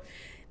 so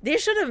they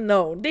should have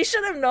known. They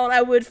should have known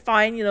I would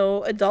find, you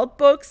know, adult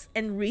books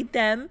and read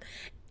them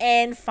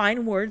and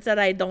find words that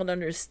I don't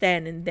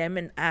understand in them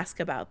and ask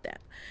about them.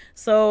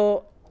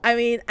 So, I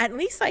mean, at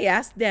least I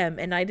asked them,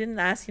 and I didn't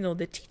ask, you know,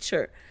 the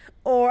teacher,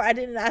 or I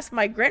didn't ask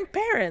my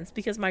grandparents,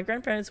 because my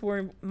grandparents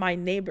were my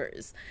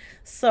neighbors.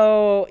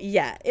 So,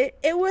 yeah,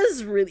 it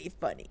was really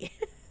funny.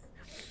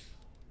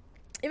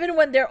 Even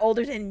when they're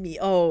older than me.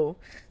 Oh,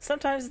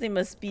 sometimes they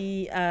must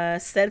be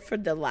said for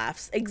the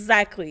laughs.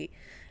 Exactly.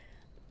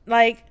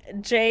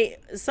 Like, Jay,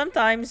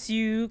 sometimes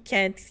you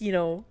can't, you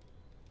know,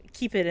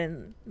 keep it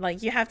in.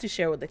 Like, you have to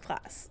share with the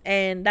class.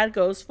 And that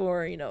goes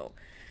for, you know,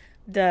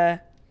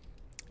 the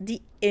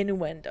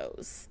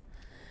innuendos.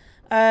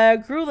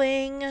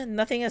 Grueling,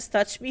 nothing has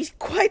touched me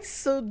quite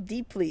so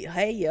deeply.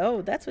 Hey,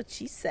 yo, that's what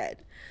she said.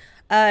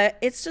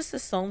 It's just a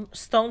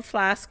stone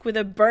flask with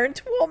a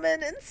burnt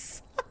woman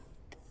inside.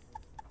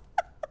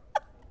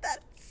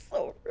 That's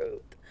so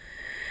rude.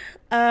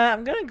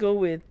 I'm gonna go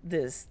with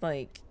this,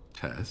 like...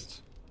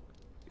 Tests?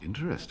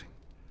 Interesting.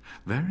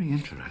 Very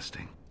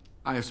interesting.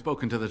 I have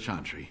spoken to the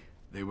Chantry.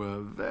 They were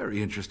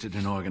very interested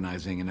in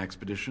organizing an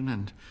expedition,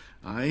 and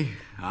I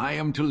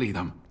am to lead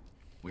them.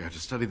 We are to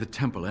study the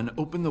temple and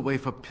open the way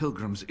for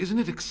pilgrims. Isn't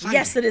it exciting?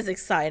 Yes, it is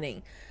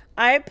exciting.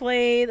 I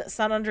played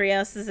San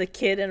Andreas as a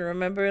kid and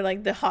remember,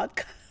 like, the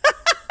hot...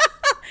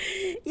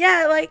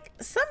 Yeah, like,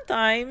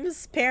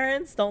 sometimes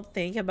parents don't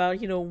think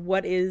about, you know,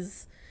 what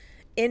is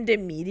in the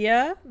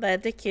media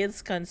that the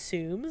kids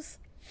consumes.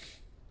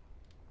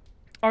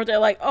 Or they're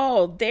like,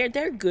 oh,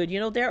 they're good, you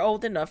know, they're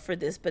old enough for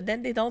this. But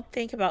then they don't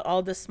think about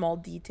all the small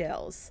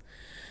details.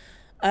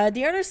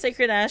 The honor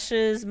sacred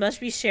ashes must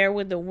be shared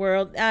with the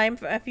world. I'm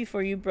happy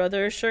for you,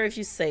 brother. Sure, if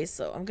you say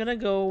so. I'm gonna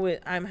go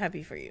with I'm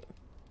happy for you.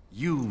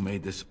 You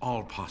made this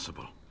all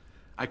possible.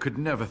 I could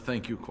never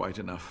thank you quite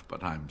enough,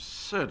 but I'm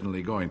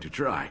certainly going to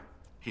try.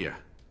 Here,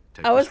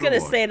 take I was this gonna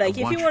reward. say, like,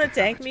 if you want to have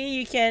thank it. me,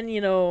 you can, you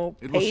know,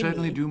 It pay will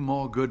certainly me. do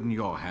more good in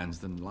your hands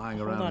than lying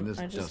Hold around on, in this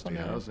I just dusty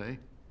wanna- house, eh?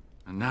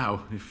 And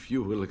now, if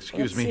you will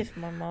excuse Let's me, see if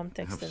my mom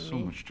I have texted so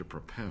me. much to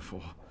prepare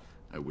for.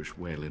 I wish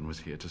Waylon was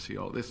here to see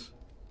all this.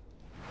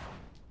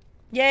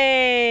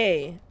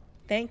 Yay!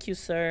 Thank you,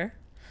 sir.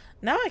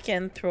 Now I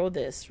can throw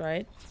this,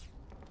 right?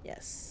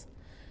 Yes.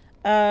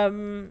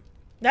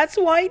 That's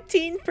why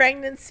teen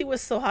pregnancy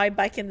was so high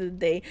back in the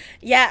day.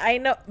 Yeah, I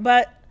know,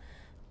 but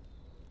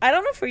I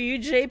don't know for you,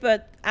 Jay,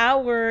 but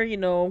you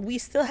know, we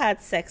still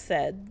had sex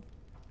ed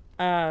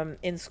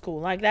in school.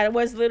 Like, that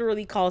was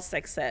literally called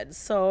sex ed.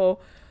 So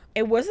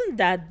it wasn't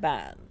that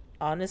bad,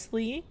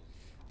 honestly.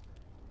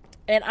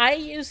 And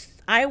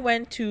I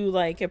went to,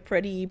 like, a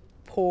pretty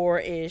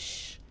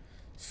poor-ish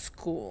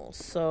school,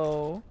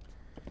 so,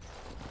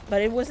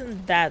 but it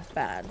wasn't that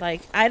bad.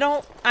 Like, I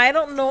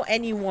don't know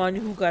anyone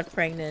who got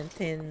pregnant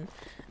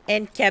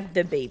and kept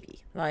the baby.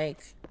 Like,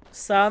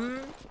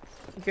 some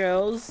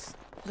girls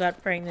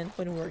got pregnant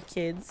when we were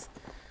kids,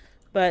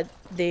 but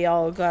they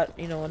all got,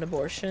 you know, an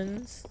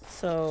abortions.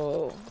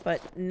 So,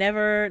 but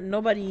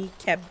nobody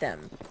kept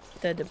them,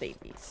 the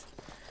babies.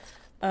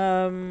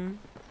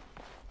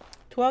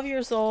 12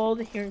 years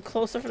old, hearing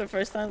Closer for the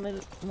first time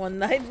one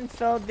night and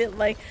felt a bit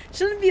like,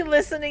 shouldn't be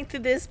listening to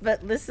this,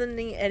 but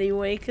listening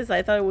anyway because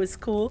I thought it was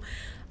cool.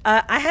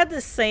 I had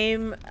the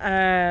same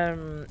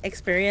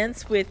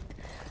experience with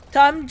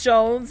Tom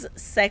Jones'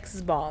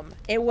 Sex Bomb.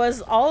 It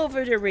was all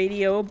over the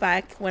radio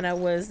back when I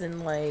was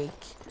in, like,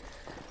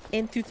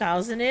 in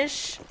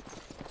 2000-ish.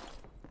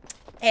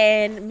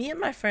 And me and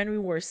my friend, we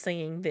were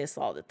singing this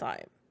all the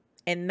time.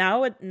 And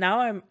now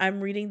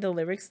I'm reading the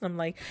lyrics and I'm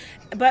like,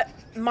 but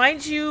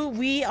mind you,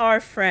 we are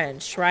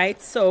French,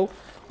 right? So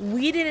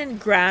we didn't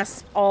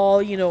grasp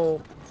all, you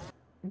know,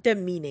 the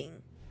meaning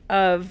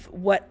of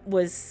what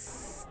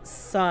was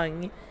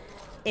sung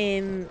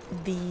in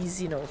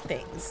these, you know,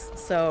 things.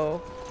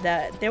 So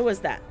that there was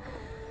that.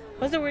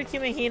 Was the word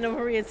human he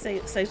inappropriate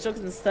sex jokes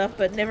and stuff,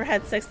 but never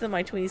had sex in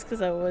my 20s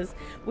because I was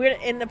weird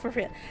and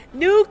inappropriate.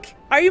 Nuke,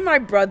 are you my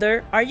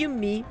brother? Are you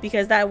me?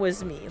 Because that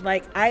was me.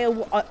 Like, I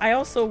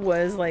also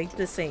was, like,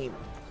 the same.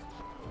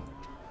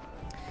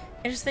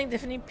 Interesting,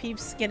 definitely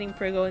peeps getting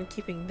prego and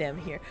keeping them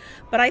here.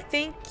 But I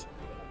think,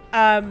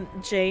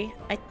 Jay,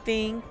 I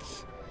think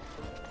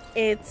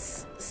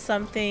it's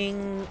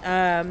something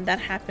that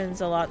happens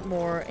a lot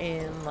more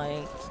in,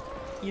 like,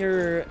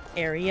 your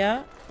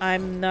area.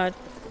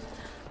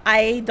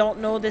 I don't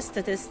know the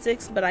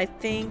statistics, but I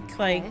think,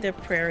 like, the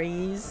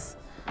prairies.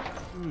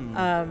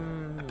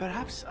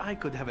 Perhaps I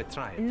could have a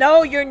try.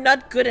 No, you're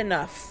not good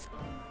enough.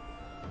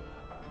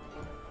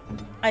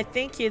 I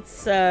think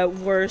it's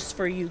worse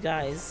for you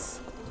guys.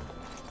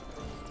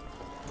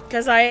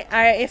 Because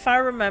if I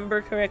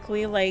remember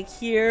correctly, like,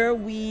 here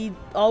we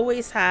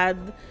always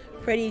had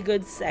pretty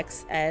good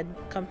sex ed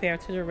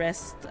compared to the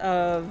rest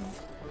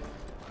of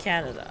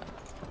Canada.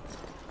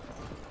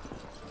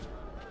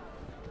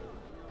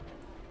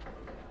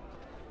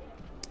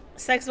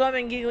 Sex bomb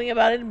and giggling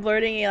about it and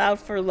blurting it out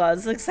for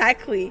Luz.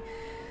 Exactly.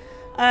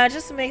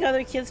 Just to make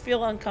other kids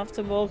feel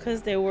uncomfortable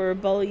because they were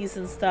bullies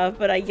and stuff,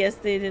 but I guess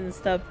they didn't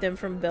stop them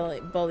from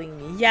bullying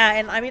me. Yeah,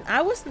 and I mean,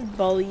 I wasn't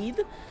bullied.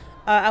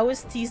 I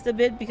was teased a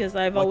bit because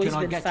I've always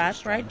been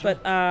fat, right?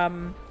 But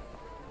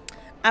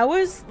I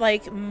was,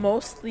 like,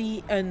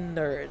 mostly a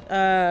nerd.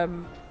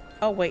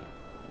 Oh, wait.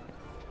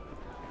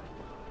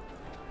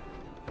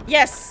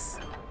 Yes!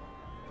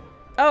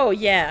 Oh,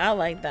 yeah, I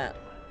like that.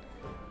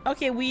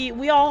 Okay, we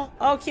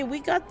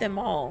got them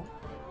all.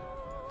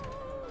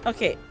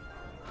 Okay.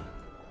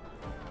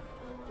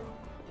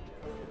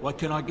 What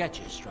can I get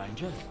you,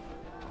 stranger?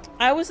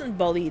 I wasn't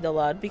bullied a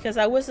lot because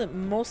I wasn't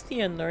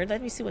mostly a nerd.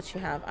 Let me see what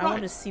you have. I Right.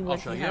 want to see what I'll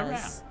show he you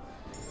has.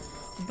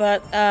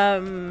 But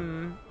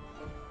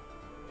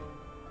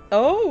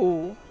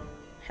oh,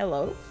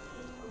 hello.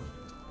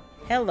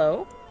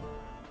 Hello.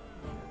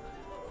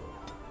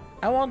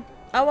 I want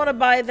to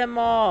buy them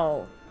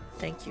all.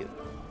 Thank you.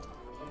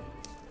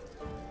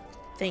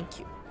 Thank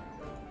you.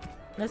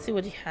 Let's see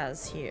what he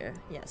has here.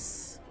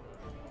 Yes.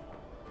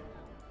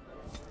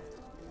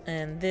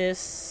 And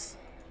this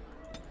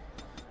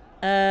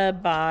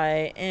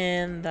buy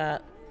and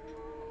that.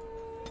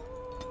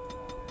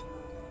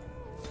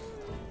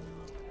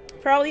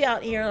 Probably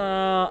out here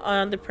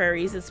on the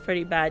prairies, it's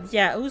pretty bad.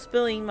 Yeah, who's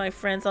bullying my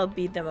friends? I'll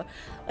beat them up.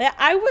 Yeah,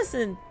 I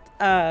wasn't.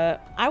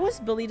 I was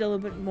bullied a little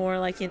bit more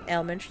like in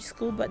elementary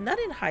school, but not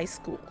in high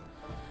school.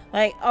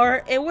 Like,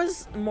 or it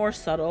was more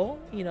subtle,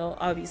 you know,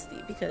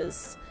 obviously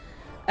because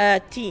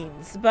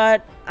teens.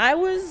 But I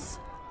was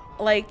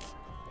like,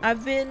 I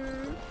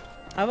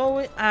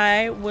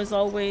was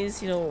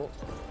always, you know,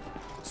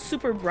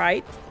 super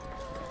bright.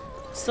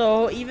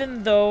 So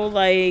even though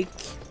like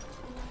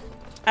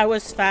I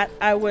was fat,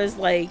 I was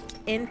like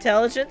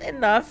intelligent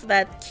enough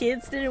that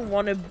kids didn't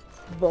want to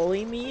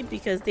bully me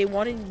because they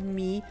wanted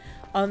me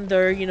on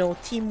their, you know,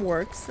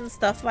 teamworks and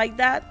stuff like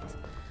that.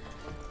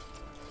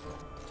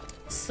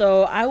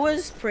 So I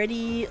was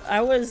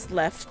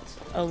left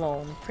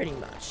alone pretty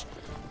much.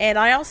 And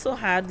I also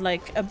had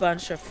like a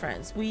bunch of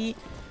friends. We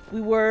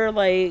were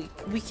like,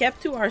 we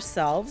kept to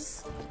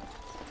ourselves,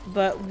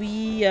 but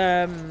we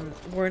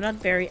were not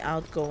very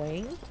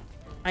outgoing.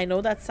 I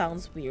know that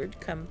sounds weird,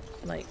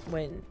 like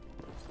when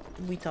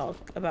we talk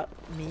about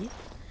me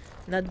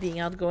not being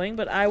outgoing,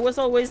 but I was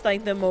always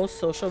like the most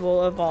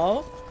sociable of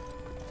all.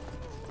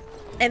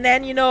 And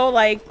then, you know,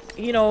 like,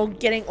 you know,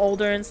 getting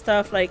older and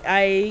stuff, like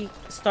I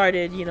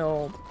started, you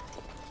know,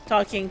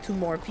 talking to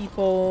more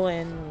people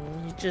and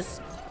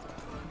just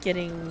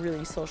getting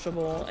really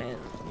sociable, and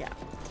yeah.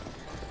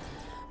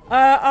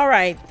 All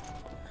right.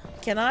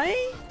 Can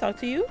I talk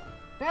to you?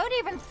 Don't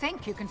even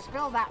think you can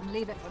spill that and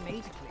leave it for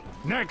me to clean.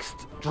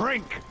 Next,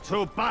 drink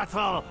to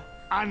battle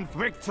and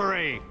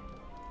victory.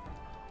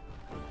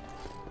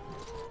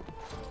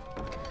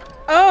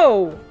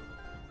 Oh!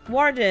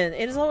 Warden,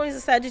 it is always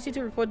a sad duty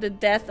to report the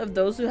death of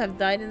those who have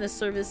died in the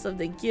service of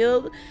the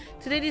guild.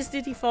 Today this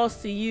duty falls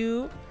to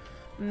you.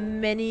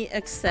 Many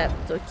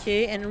accept,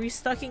 okay? And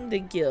restocking the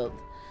guild.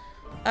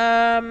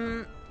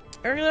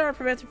 Earlier are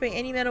prepared to pay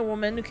any man or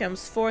woman who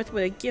comes forth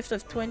with a gift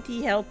of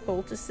 20 health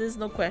poultices,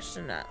 no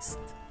question asked.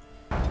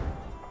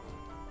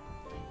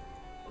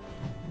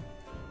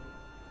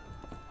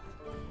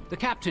 The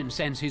captain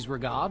sends his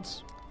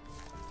regards.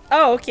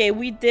 Oh, okay,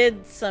 we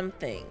did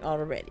something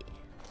already.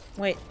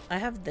 Wait, I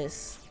have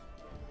this.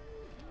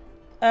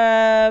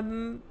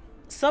 Someone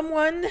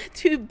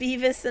to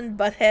Beavis and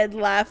Butthead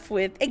laugh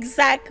with.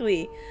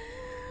 Exactly.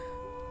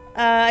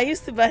 I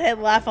used to Butthead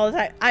laugh all the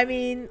time. I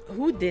mean,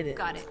 who didn't?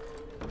 Got it.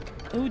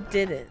 Who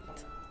didn't?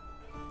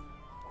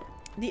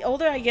 The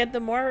older I get, the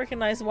more I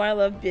recognize why I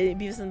love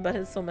Beavis and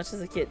Butthead so much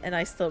as a kid, and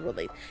I still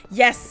relate.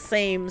 Yes,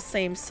 same.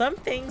 Some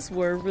things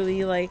were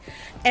really like,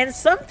 and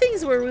some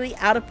things were really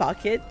out of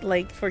pocket,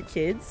 like for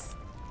kids.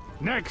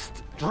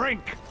 Next,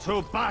 drink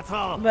to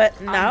battle. But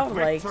now, and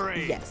like,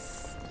 victory.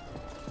 yes,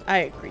 I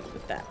agree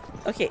with that.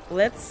 Okay,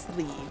 let's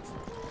leave.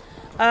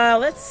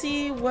 Let's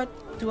see,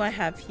 what do I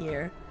have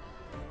here?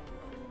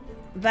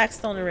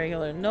 Blackstone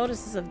irregular.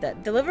 Notices of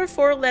death. Deliver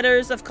 4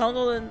 letters of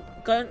condolences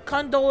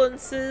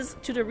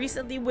to the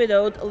recently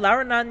widowed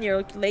Laurana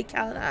near Lake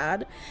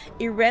Calenhad,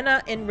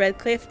 Irena in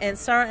Redcliffe, and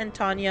Sarah and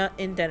Tanya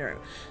in Denner.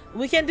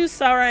 We can do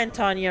Sarah and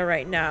Tanya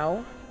right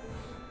now.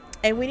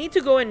 And we need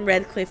to go in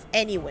Redcliffe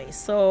anyway,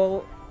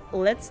 so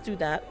let's do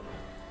that.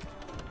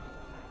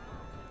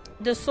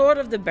 The Sword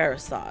of the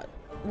Barasad.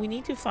 We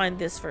need to find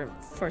this for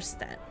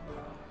Stan.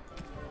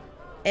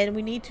 And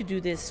we need to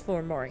do this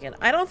for Morgan.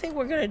 I don't think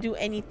we're going to do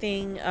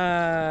anything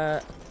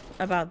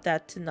about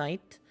that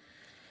tonight.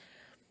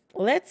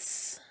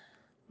 Let's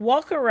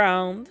walk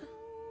around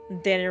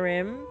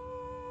Denerim.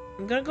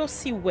 I'm going to go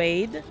see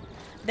Wade.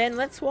 Then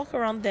let's walk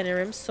around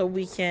Denerim so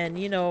we can,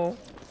 you know,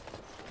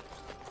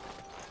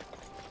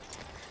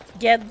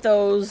 get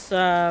those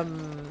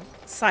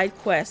side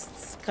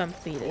quests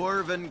completed.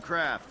 Dwarven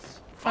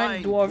crafts.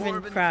 Find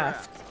Dwarven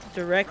craft.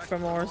 Direct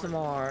from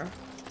Orzammar.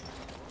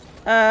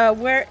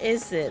 Where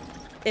is it?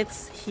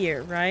 It's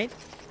here, right?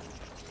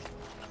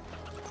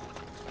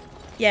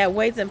 Yeah,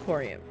 Wade's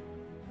Emporium.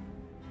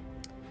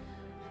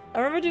 I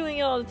remember doing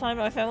it all the time.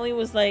 My family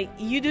was like,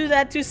 you do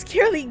that too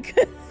scarily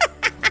good.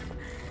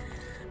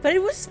 But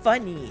it was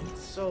funny.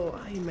 So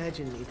I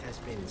imagine it has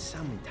been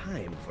some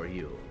time for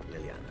you,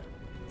 Leliana.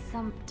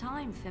 Some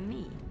time for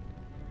me?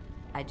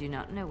 I do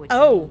not know what you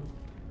mean.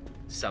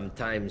 Some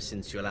time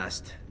since your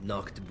last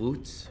knocked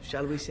boots,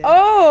 shall we say?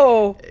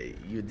 Oh!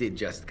 You did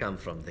just come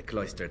from the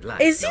cloistered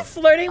life. Is he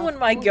flirting with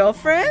my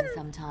girlfriend?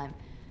 Sometime.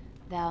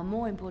 There are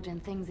more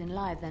important things in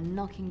life than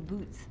knocking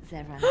boots,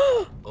 Zevran.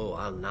 Oh,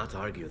 I'll not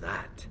argue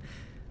that.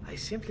 I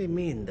simply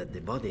mean that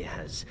the body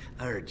has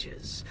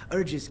urges.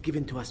 Urges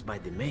given to us by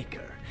the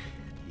Maker.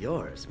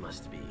 Yours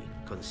must be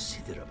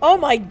considerable. Oh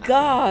my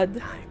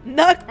god!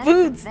 Knock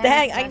boots!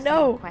 Dang, I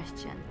know!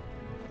 Question.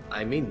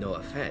 I mean no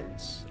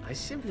offense. I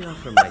simply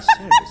offer my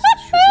services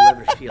should you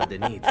ever feel the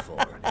need for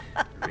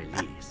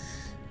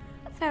release.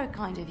 That's very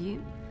kind of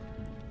you.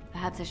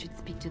 Perhaps I should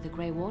speak to the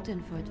Grey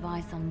Warden for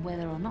advice on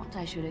whether or not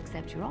I should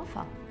accept your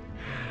offer.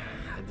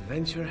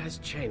 Adventure has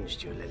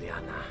changed you,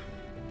 Leliana.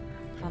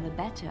 For the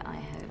better, I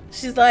hope.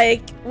 She's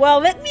like, well,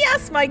 let me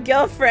ask my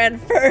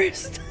girlfriend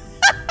first.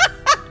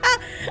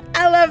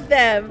 I love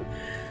them.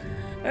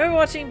 I remember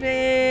watching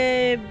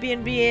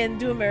B&B and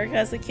Do America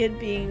as a kid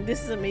being,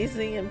 this is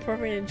amazing, and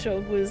Portman and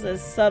joke was as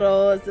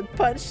subtle as a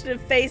punch to the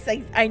face.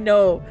 I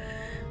know.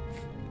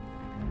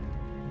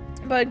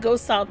 But go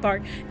South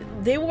Park.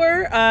 They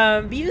were,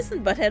 Beavis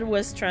and Butthead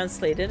was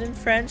translated in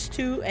French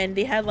too, and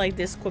they had like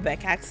this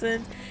Quebec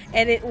accent,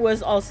 and it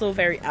was also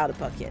very out of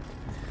pocket.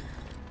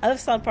 I love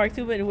South Park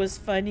too, but it was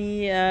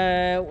funny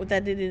that they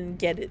didn't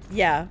get it.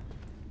 Yeah.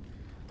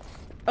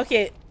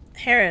 Okay,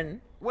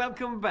 Heron.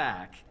 Welcome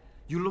back.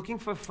 You looking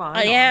for fine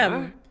I am.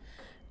 armor?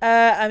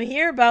 I'm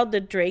here about the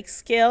Drake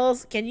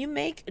scales. Can you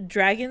make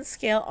dragon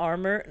scale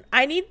armor?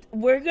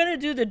 We're gonna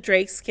do the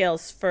Drake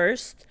scales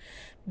first,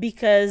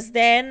 because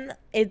then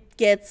it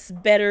gets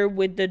better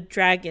with the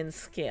dragon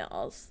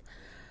scales.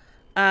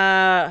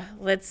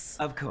 Let's...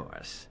 Of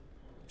course.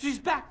 She's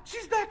back!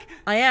 She's back!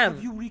 I am.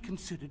 Have you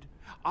reconsidered?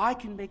 I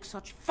can make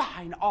such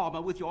fine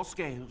armor with your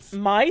scales.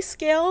 My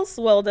scales?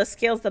 Well, the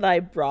scales that I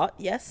brought,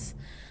 yes.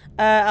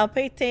 I'll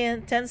pay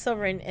 10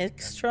 sovereign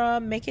extra.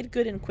 Make it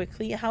good and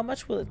quickly. How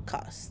much will it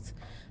cost?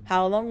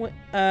 How long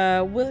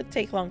will it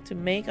take long to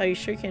make? Are you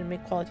sure you can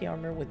make quality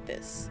armor with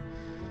this?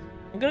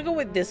 I'm gonna go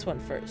with this one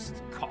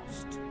first.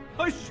 Cost?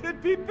 I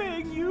should be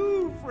paying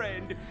you,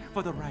 friend,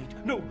 for the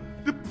right, no,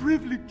 the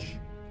privilege.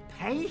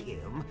 Pay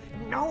him?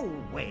 No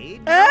way,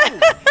 no.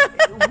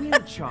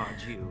 We'll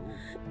charge you.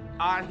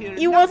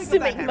 He wants to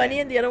make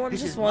money and the other one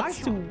just wants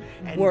to work.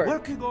 And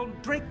working on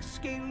Drake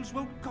scales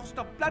won't cost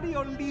a bloody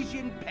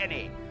Elysian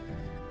penny.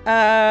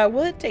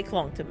 Will it take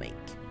long to make?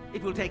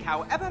 It will take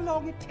however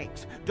long it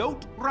takes.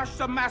 Don't rush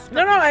the master.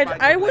 No,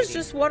 I was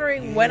just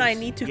wondering when I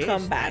need to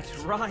come back. That's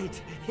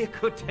right. It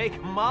could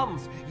take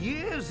months,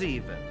 years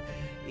even.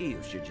 You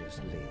should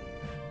just leave.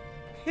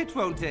 It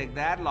won't take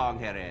that long,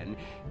 Heron.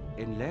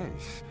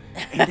 Unless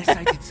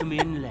I did some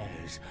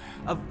inlays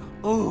of...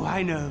 Oh,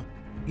 I know.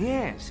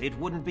 Yes, it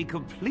wouldn't be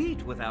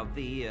complete without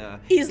the,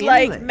 He's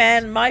inlays. Like,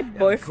 man, my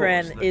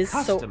boyfriend Of course, the is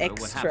so customer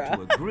extra.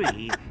 Would have to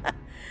agree.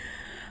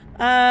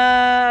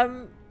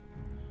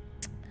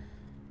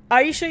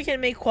 Are you sure you can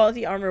make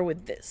quality armor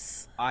with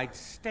this? I'd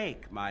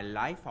stake my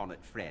life on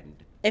it,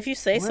 friend. If you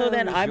say so,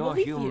 then I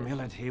believe you. Your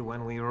humility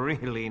when we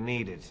really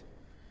need it.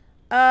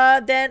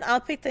 Then I'll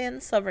pay 10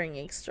 sovereign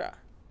extra.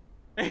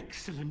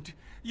 Excellent.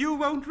 You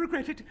won't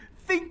regret it.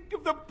 Think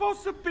of the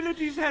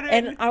possibilities, Heron.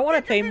 And I want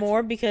to pay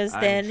more because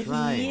then I'm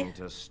trying he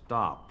to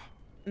stop.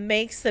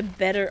 makes a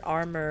better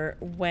armor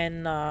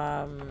when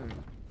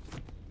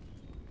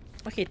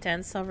okay,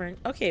 10 sovereign.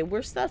 Okay,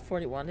 we're still at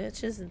 41,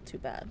 which isn't too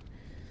bad.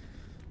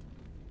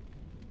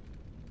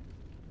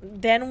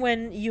 Then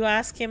when you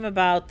ask him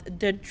about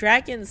the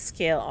dragon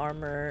scale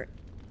armor,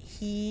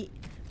 he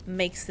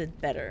makes it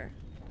better.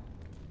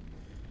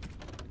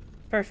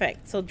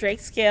 Perfect. So Drake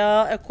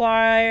scale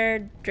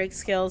acquired. Drake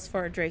scales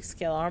for Drake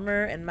scale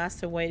armor, and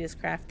master weight is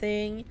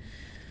crafting.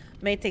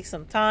 May take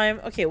some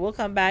time. Okay, we'll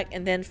come back,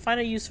 and then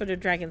final use for the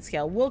dragon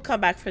scale. We'll come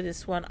back for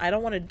this one. I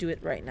don't want to do it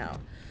right now.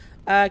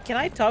 Can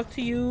I talk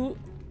to you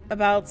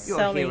about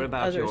selling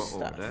other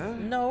stuff? Order?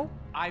 No.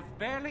 I've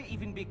barely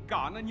even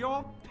begun, and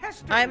you're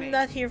pestering I'm me.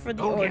 not here for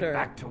the Get order.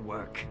 back to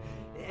work.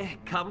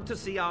 Come to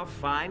see our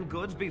fine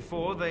goods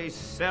before they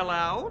sell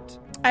out?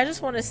 I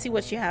just want to see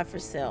what you have for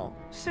sale.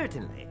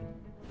 Certainly.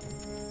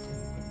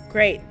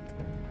 Great.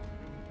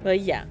 But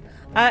yeah.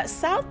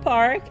 South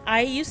Park,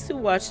 I used to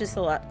watch this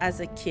a lot as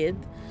a kid.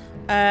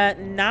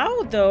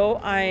 Now though,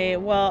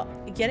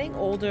 getting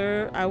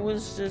older, I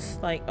was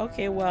just like,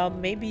 okay, well,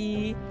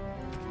 maybe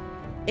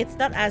it's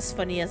not as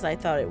funny as I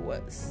thought it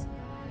was.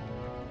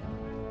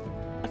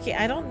 Okay,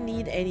 I don't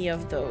need any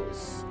of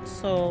those.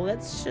 So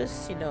let's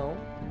just, you know,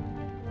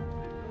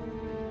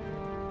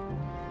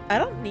 I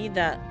don't need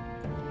that.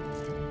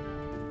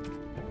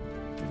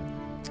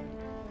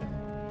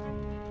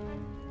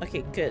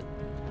 Okay, good.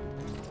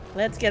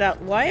 Let's get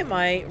out. Why am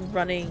I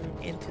running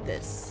into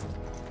this?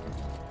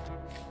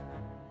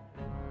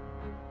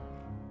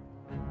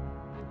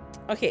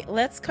 Okay,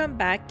 let's come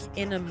back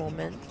in a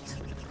moment.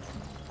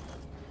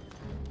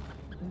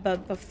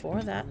 But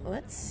before that,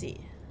 let's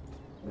see.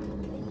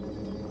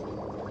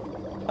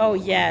 Oh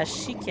yeah,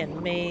 she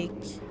can make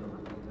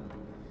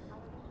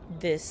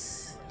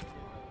this.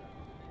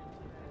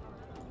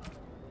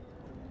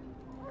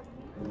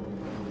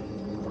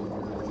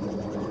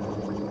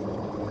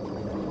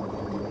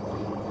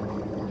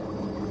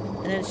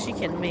 And then she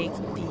can make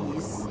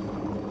these.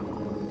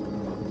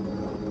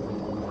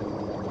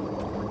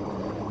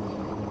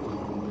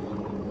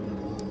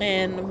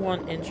 And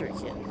 1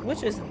 intricate,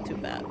 which isn't too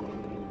bad.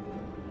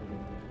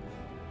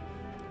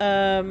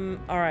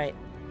 Alright.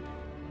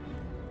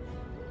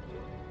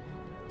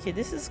 Okay,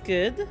 this is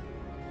good.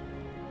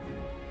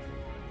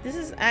 This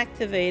is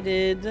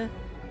activated.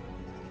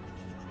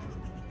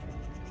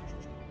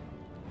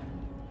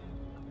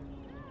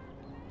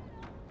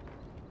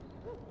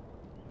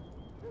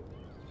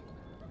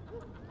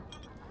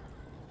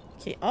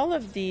 Okay, all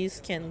of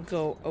these can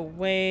go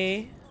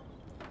away.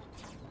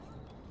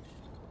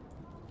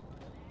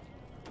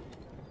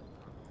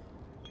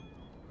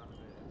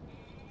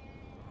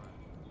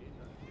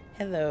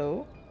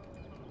 Hello.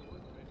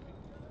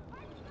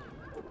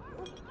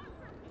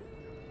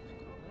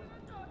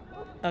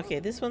 Okay,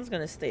 this one's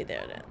gonna stay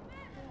there then.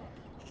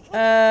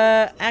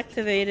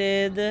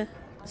 Activated,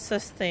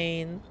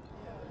 sustain.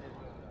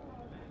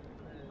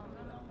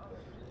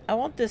 I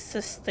want this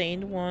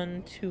sustained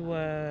one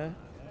to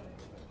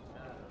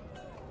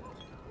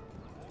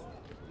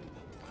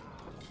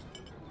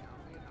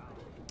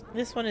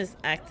this one is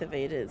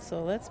activated,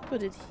 so let's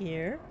put it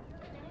here.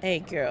 Hey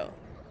girl.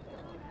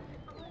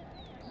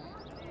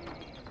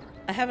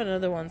 I have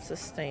another one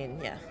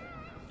sustained, yeah.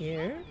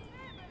 Here.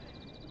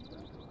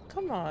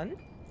 Come on.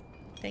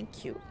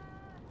 Thank you.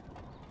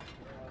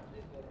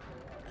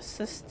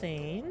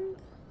 Sustained.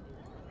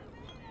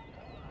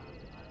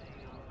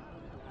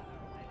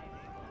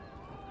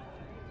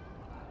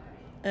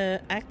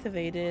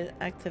 Activated,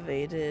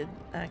 activated,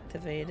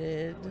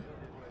 activated.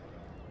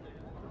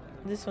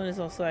 This one is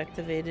also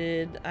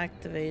activated,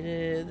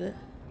 activated.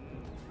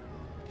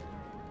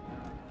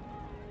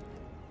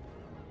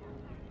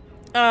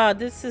 Ah,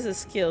 this is a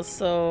skill,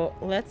 so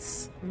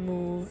let's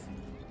move.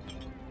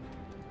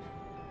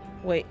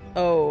 Wait,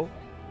 oh.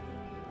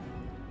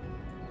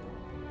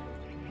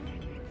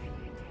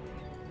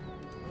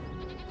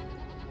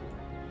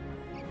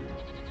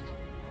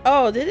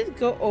 Oh, did it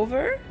go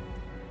over?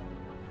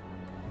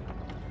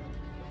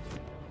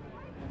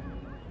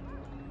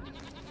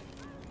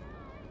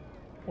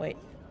 Wait.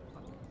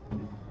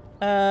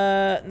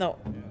 No.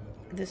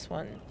 This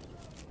one.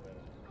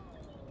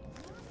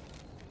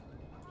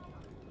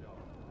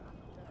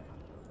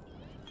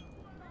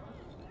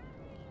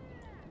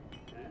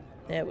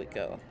 There we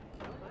go.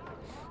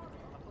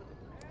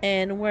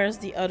 And where's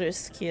the other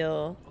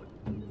skill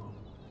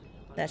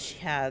that she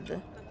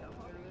had?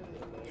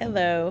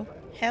 Hello.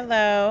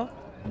 Hello.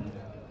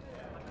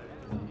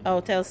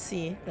 Oh, tell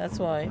C. That's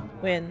why.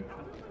 Win.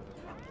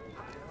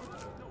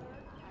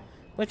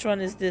 Which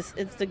one is this?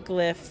 It's the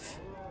glyph.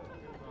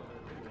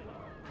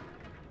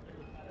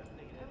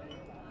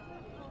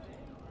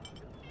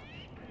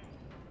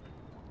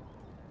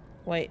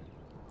 Wait.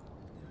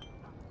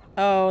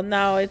 Oh,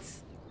 now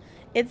it's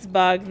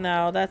bugged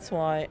now. That's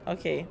why.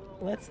 Okay,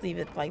 let's leave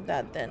it like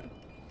that then.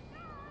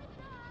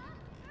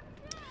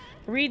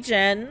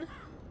 Regen.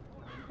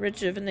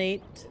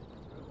 Rejuvenate.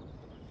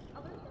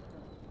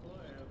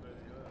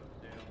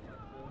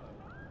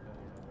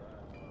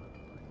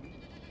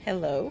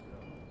 Hello.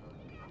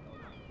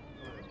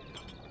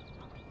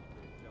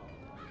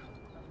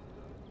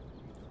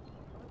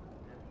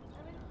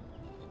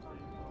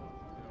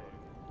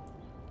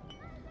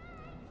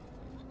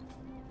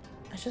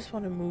 I just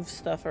want to move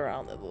stuff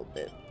around a little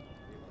bit.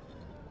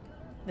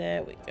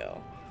 There we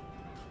go.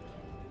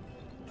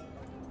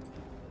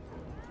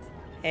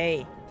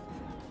 Hey.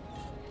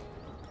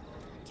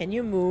 Can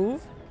you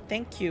move?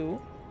 Thank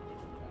you.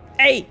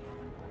 Hey!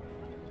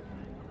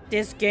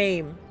 This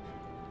game.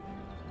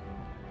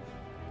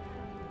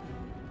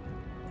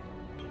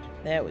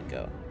 There we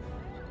go.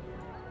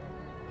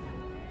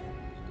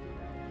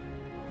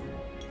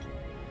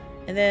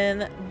 And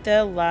then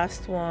the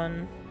last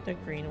one, the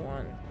green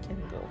one, can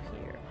go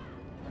here.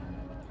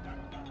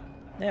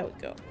 There we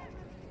go.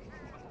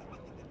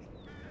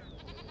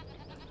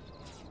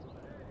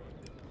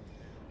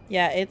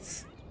 Yeah,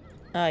 it's...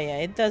 Oh yeah,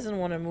 it doesn't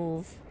want to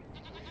move.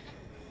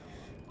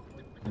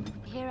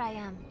 Here I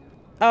am.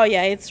 Oh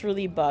yeah, it's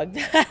really bugged.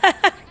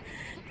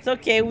 It's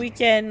okay, we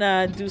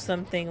can do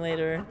something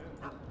later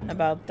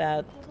about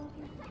that.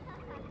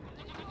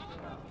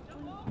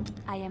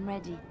 I am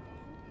ready.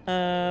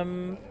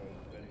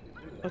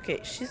 Okay,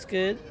 she's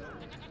good.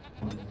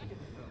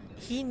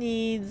 He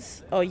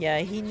needs... Oh yeah,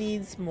 he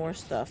needs more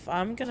stuff.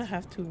 I'm gonna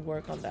have to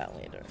work on that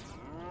later.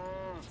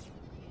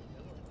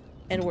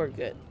 And we're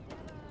good.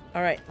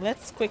 Alright,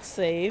 let's quick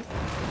save.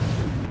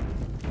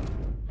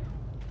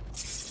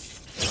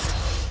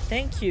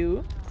 Thank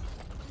you.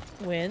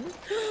 Win.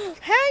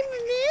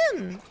 Hi,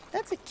 Min!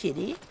 That's a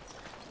kitty.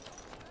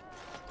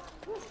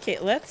 Okay,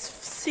 let's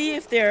see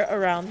if they're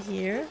around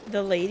here.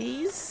 The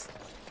ladies.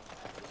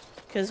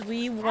 Because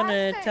we want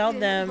to tell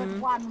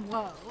them... One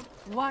world,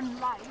 one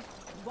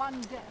life,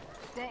 one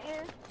death. There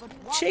is but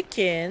one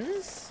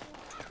chickens.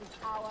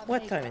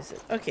 What time is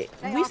it? Okay,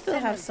 we still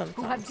have some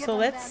time. So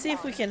let's see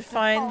if we can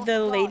find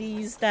the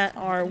ladies that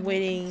are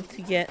waiting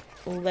to get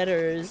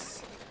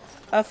letters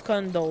of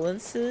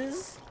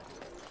condolences.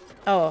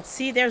 Oh,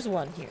 see, there's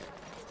one here.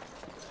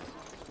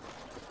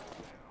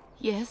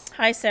 Yes?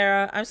 Hi,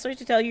 Sarah. I'm sorry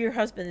to tell you your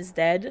husband is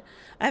dead.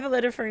 I have a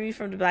letter from you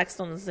from the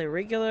Blackstones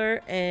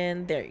Irregular,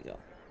 and there you go.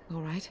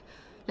 All right.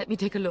 Let me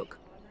take a look.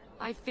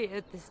 I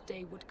feared this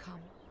day would come.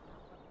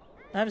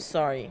 I'm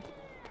sorry.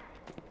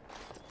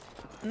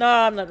 No,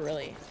 I'm not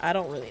really. I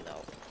don't really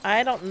know.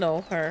 I don't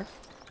know her.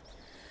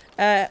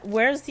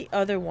 Where's the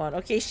other one?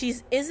 Okay, she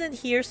isn't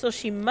here, so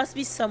she must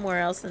be somewhere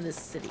else in this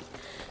city.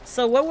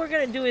 So what we're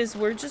gonna do is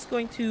we're just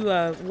going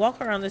to walk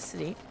around the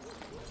city.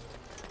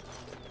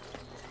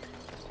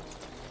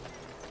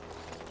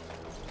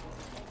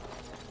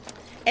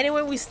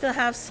 Anyway, we still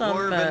have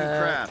some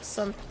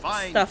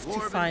stuff to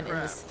find in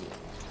the city.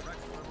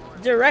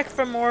 Direct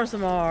from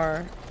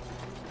Orzammar.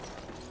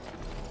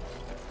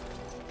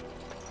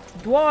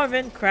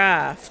 Dwarven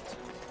craft.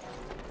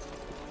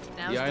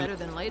 Now's better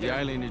than later. The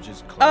alienage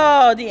is closed.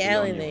 Oh, the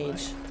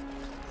alienage.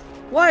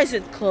 Why is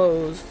it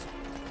closed?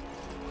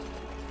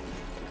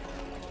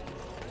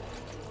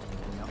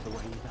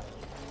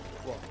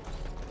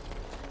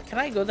 Can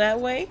I go that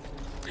way?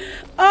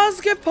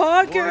 Oscar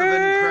Parker!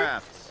 Dwarven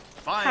crafts.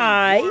 Fine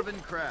Hi.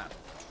 Dwarven crafts.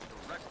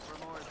 Direct from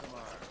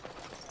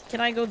Orzammar.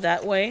 Can I go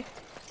that way?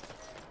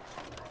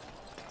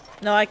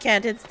 No, I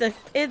can't. It's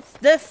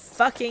the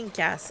fucking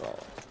castle.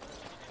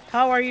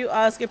 How are you,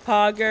 Oscar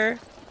Parker?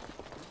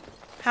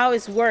 How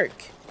is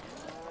work?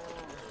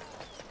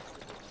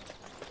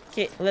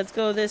 Okay, let's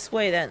go this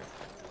way then.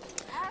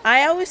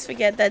 I always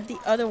forget that the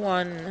other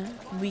one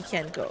we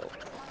can go.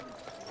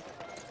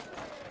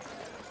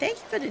 Thank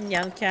you for the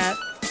young cat.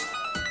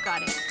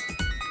 Got it.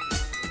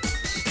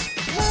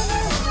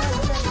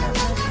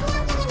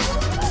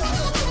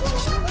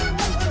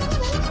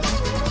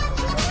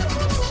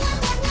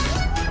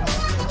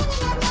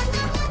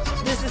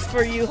 This is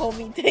for you,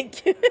 homie.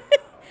 Thank you.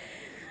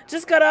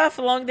 Just got off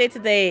a long day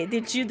today.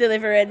 Did you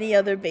deliver any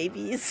other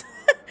babies?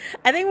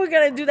 I think we're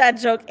gonna do that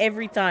joke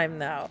every time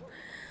now.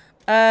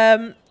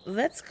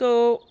 Let's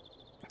go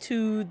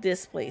to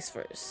this place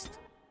first.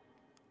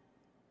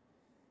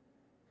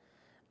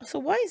 So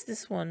why is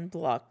this one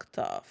blocked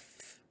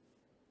off?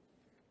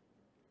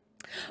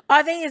 Oh,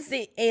 I think it's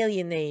the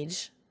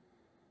alienage.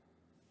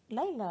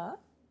 Layla?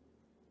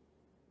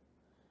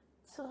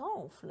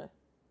 Tromfle.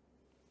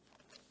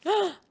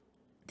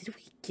 Did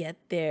we get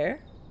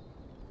there?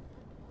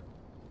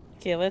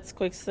 Okay, let's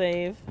quick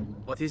save.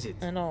 What is it?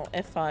 I know,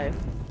 F5.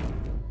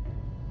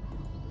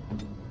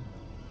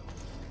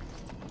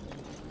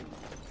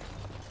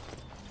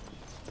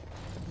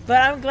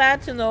 But I'm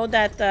glad to know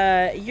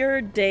that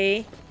your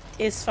day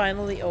is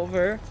finally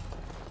over.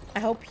 I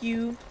hope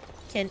you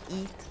can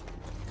eat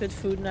good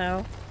food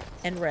now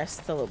and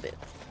rest a little bit.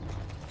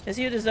 Because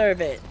you deserve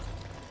it.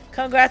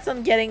 Congrats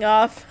on getting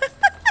off.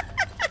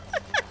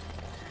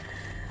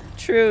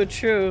 True,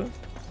 true.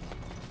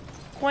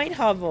 Quite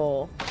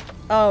hovel.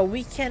 Oh,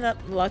 we cannot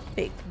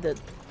lockpick the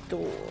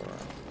door.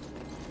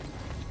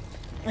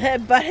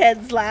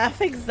 Buttheads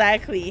laugh,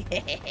 exactly.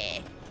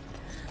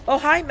 Oh,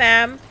 hi,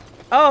 ma'am.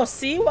 Oh,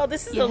 see? Well,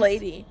 this is the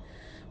lady.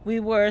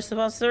 We were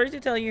supposed. Sorry to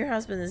tell you your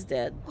husband is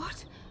dead.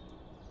 What?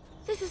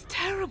 This is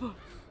terrible.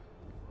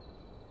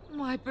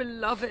 My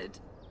beloved.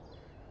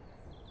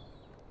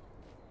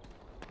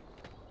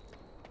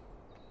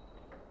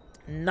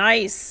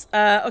 Nice.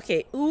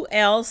 Okay, who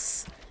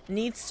else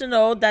needs to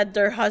know that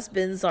their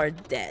husbands are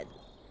dead?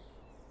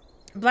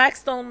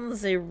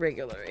 Blackstone's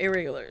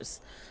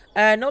irregulars.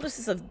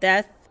 Notices of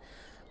death.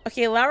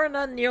 Okay,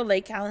 Larana near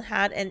Lake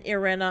Allenhad and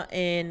Irena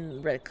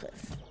in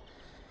Redcliffe.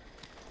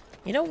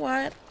 You know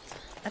what?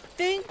 I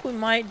think we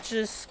might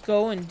just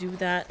go and do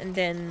that and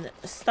then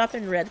stop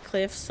in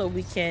Redcliffe so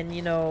we can,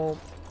 you know,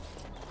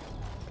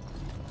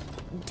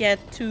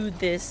 get to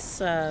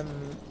this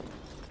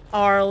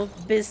Arl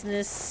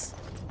business.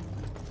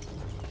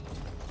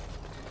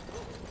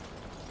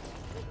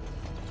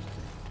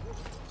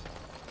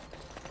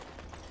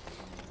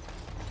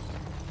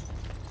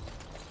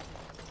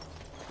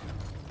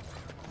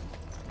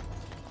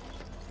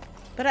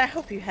 But I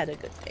hope you had a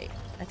good day.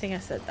 I think I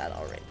said that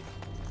already.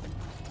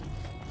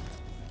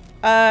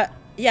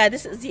 Yeah,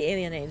 this is the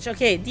alien age.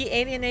 Okay, the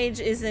alien age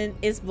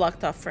is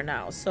blocked off for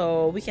now,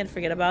 so we can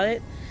forget about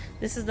it.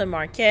 This is the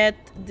market.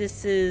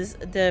 This is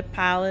the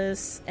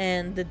palace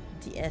and the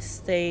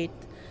estate.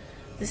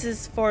 This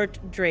is Fort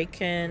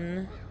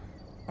Draken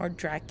or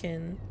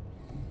Draken.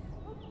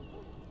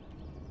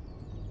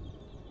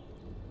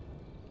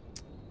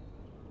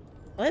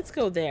 Let's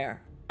go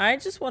there. I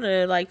just want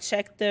to like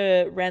check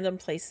the random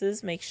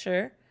places, make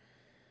sure.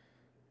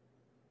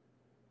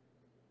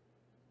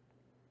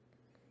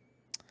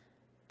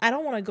 I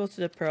don't want to go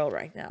to the Pearl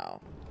right now.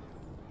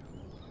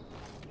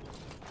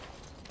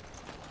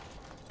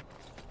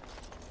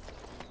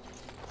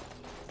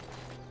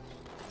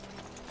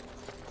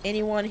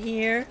 Anyone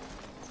here?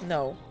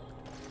 No.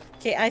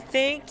 Okay, I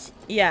think,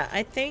 yeah,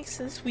 I think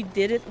since we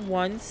did it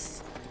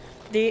once,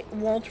 they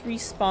won't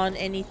respawn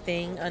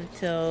anything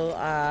until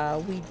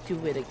we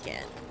do it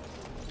again.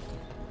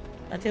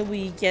 Until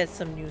we get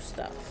some new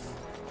stuff.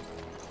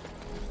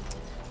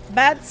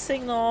 Bad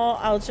signal.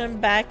 I'll jump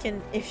back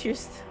and if you're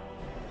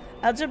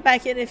I'll jump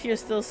back in if you're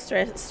still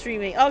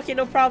streaming. Okay,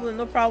 no problem,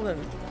 no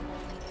problem.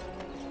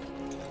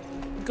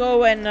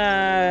 Go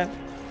and,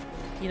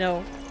 you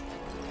know,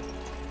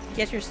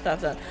 get your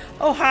stuff done.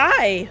 Oh,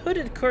 hi!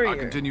 Hooded courier. Our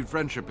continued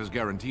friendship is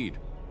guaranteed.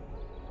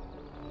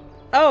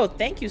 Oh,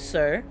 thank you,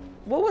 sir.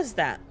 What was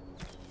that?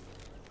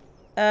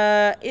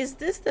 Is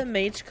this the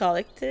Mage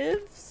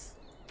Collectives?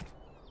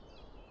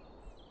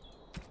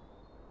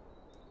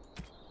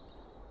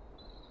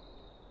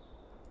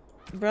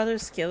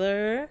 Brothers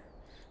Killer?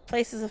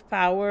 Places of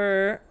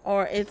Power?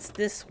 Or it's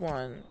this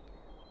one?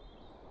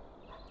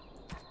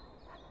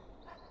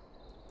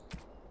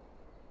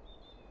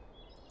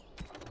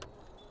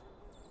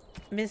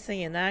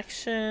 Missing in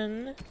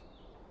action.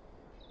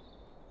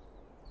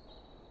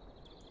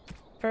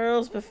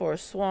 Pearls before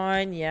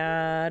swine,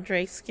 yeah.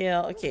 Drake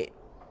scale, okay.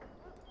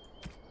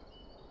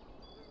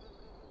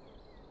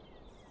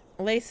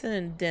 Layson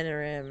and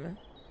Denerim.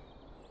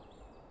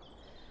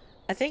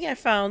 I think I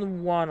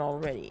found one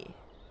already.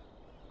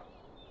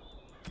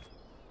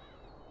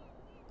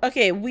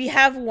 Okay, we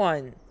have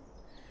one.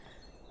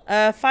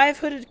 5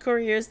 hooded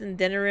couriers in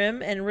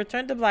Denerim and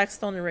return to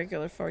Blackstone in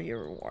regular for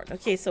your reward.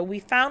 Okay, so we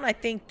found I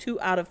think 2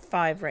 out of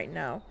 5 right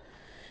now.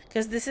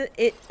 Because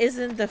it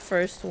isn't the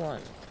first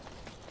one.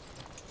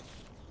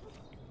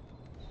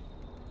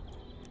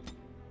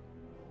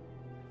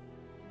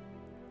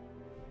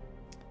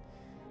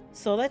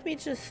 So let me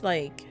just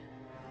like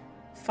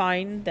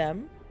find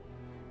them.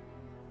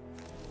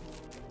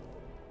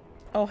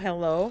 Oh,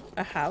 hello,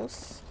 a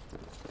house.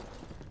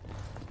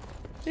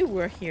 We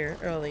were here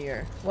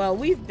earlier. Well,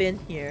 we've been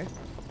here.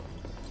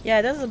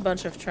 Yeah, there's a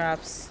bunch of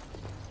traps.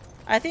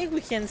 I think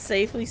we can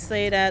safely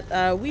say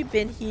that we've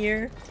been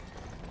here.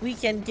 We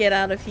can get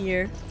out of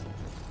here.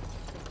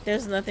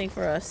 There's nothing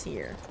for us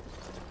here.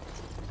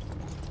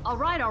 All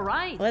right, all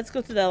right. Let's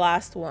go to the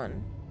last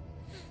one.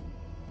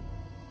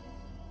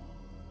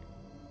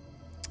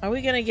 Are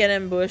we gonna get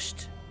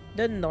ambushed?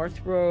 The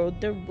North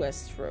Road, the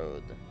West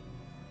Road.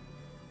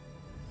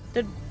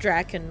 The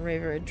Draken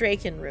River,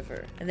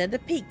 and then the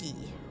Piggy.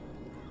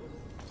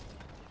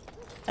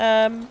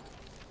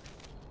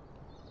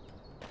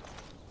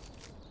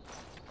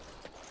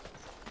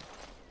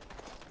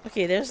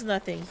 Okay, there's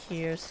nothing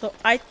here, so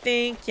I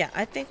think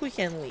we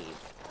can leave.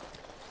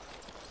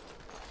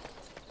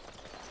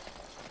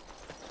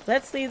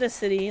 Let's leave the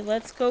city.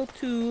 Let's go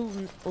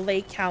to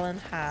Lake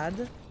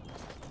Calenhad.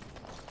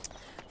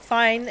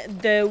 Find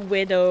the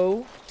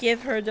widow,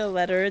 give her the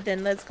letter,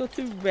 then let's go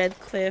to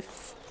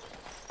Redcliffe.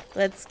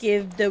 Let's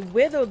give the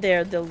widow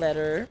there the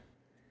letter.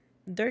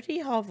 Dirty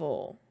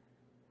Hovel.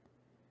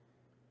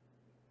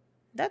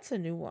 That's a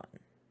new one.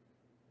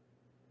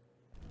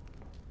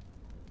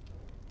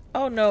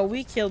 Oh no,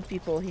 we killed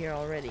people here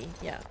already.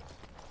 Yeah.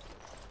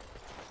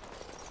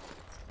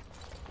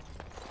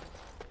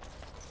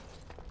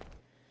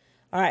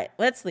 Alright,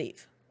 let's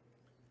leave.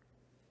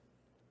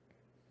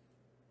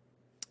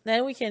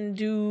 Then we can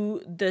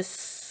do the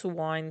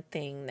swine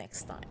thing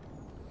next time.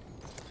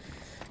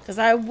 Because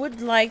I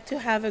would like to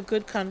have a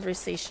good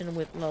conversation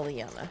with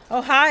Leliana.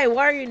 Oh, hi!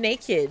 Why are you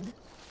naked?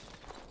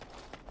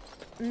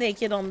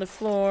 Naked on the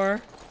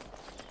floor.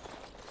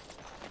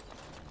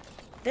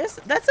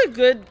 That's a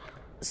good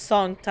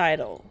song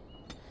title.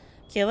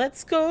 Okay,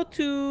 let's go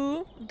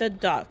to the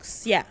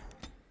docks. Yeah.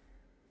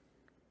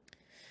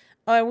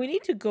 Oh, we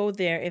need to go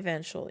there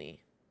eventually.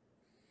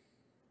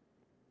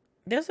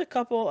 There's a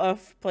couple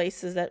of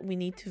places that we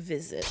need to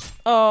visit.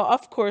 Oh,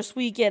 of course,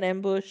 we get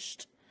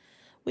ambushed.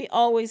 We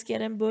always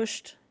get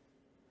ambushed.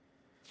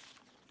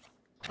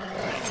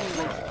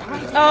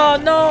 Oh,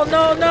 no,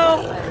 no,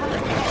 no!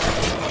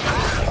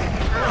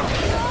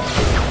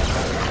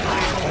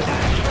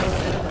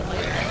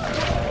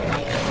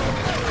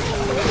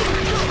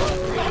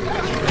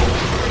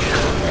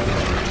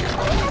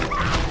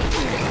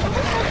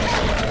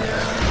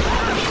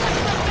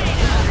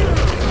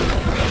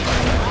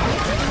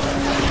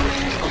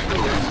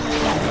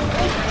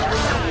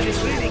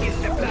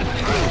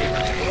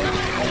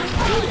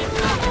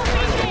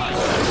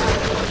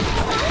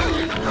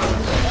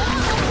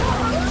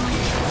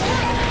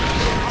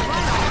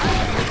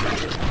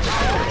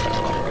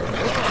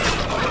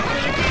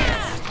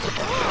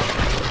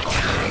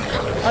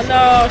 Oh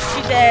no,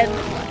 she dead.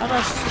 Oh no,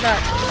 she's not.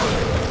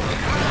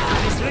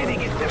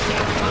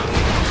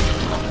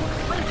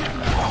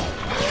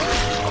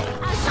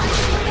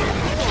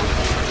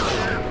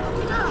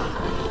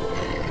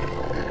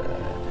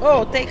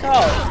 Oh, take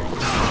off.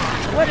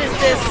 What is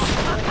this?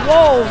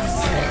 Wolves.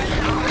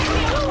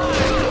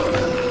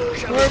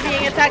 We're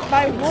being attacked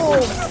by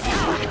wolves.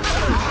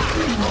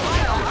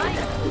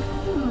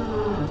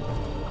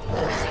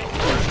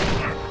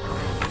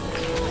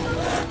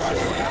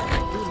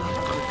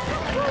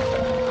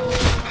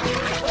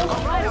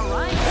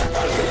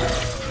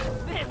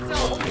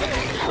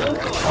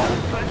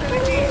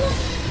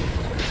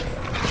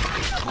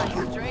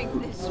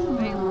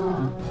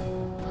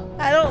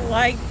 I don't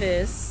like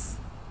this.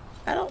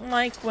 I don't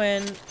like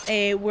when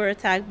we're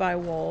attacked by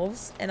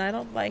wolves, and I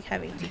don't like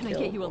having to kill Can I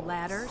get you a wolves.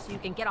 ladder so you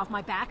can get off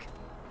my back?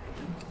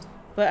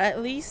 But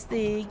at least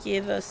they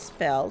give us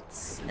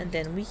belts, and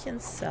then we can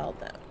sell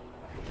them.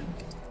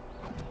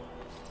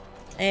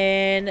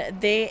 And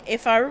they,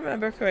 if I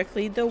remember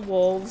correctly, the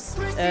wolves...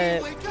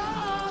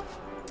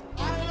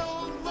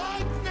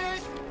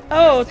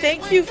 Oh,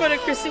 thank you for the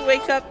Chrissy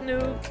Wake Up,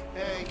 Nuke.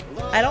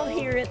 I don't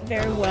hear it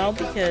very well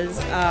because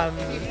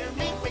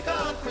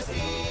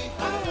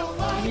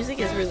music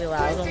is really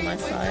loud on my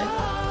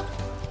side.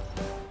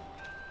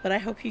 But I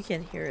hope you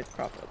can hear it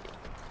properly.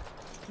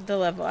 The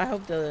level, I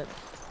hope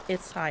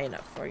it's high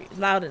enough for you,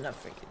 loud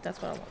enough for you.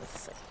 That's what I wanted to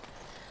say.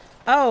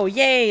 Oh,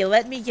 yay!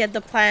 Let me get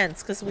the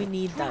plants because we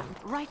need them.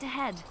 Right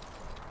ahead.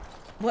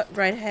 What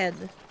right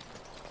ahead?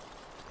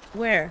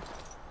 Where?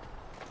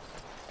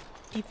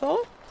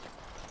 People?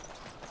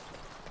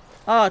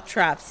 Oh,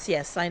 traps.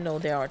 Yes, I know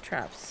there are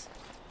traps.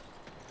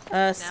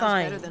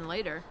 Sign. Better than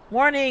later.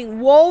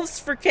 Warning, wolves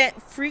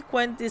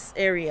frequent this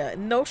area.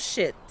 No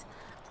shit.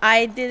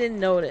 I didn't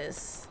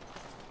notice.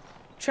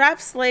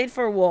 Traps laid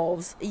for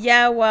wolves.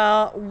 Yeah,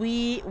 well,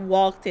 we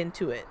walked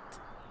into it.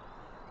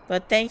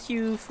 But thank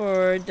you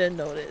for the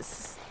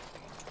notice.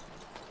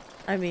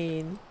 I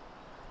mean...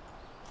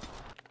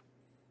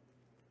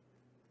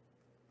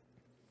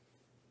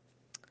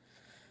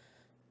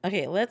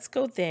 Okay, let's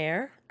go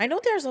there. I know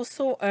there's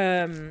also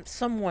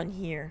someone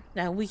here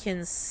that we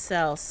can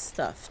sell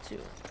stuff to.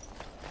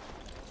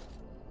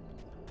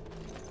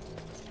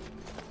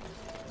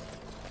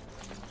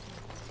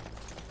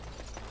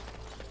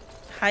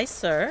 Hi,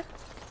 sir.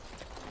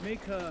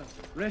 Make her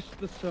rest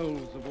the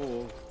souls of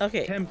all.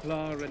 Okay.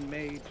 Templar and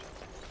mage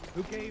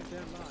who gave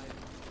their lives.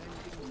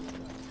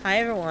 Hi,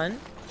 everyone.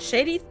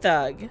 Shady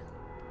Thug.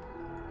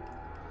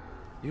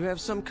 You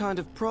have some kind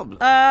of problem?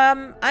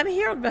 I'm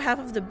here on behalf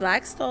of the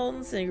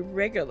Blackstones and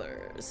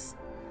Regulars.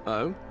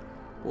 Oh?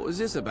 What is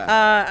this about?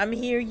 I'm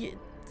here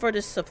for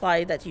the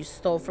supply that you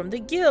stole from the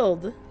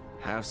guild.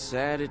 How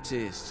sad it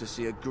is to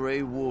see a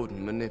Grey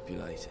Warden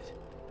manipulated.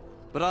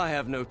 But I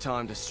have no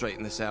time to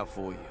straighten this out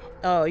for you.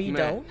 Oh, you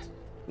Man, don't?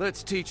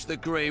 let's teach the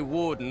Grey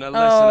Warden a lesson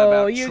about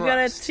Oh, you're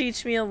gonna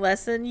teach me a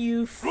lesson,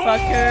 you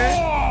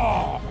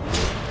fucker.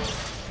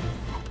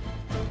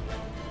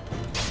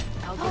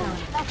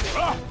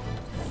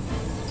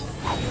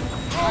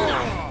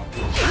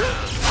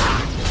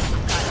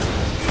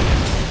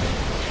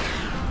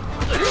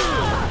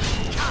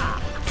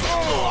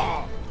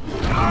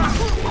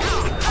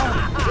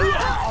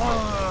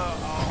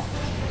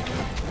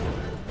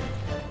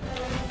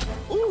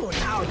 Ooh,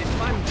 now the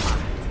fun part.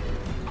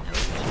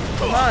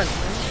 Come on.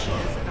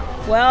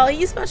 Well,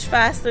 he's much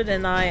faster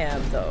than I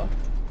am, though.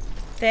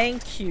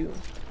 Thank you.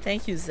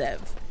 Thank you, Zev.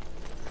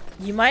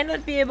 You might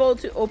not be able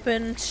to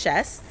open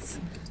chests,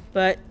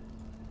 but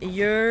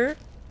you're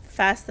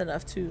fast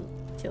enough to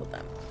kill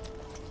them.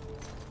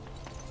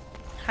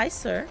 Hi,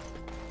 sir.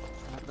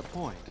 At the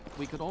point,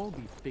 we could all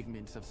be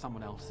figments of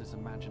someone else's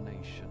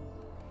imagination.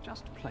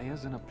 Just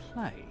players in a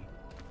play.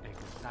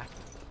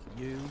 Exactly.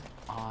 You,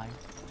 I,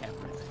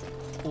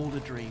 everything. All a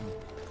dream.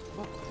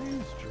 But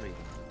whose dream?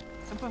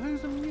 And for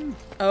whose amusement?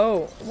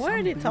 Oh, why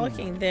are they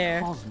talking there?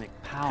 Cosmic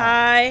power.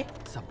 Hi.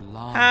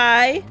 Sublime.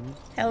 Hi.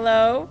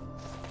 Hello.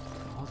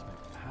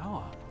 Cosmic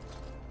power?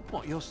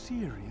 What, you're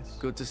serious?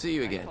 Good to see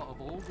you again. Of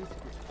all this,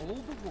 all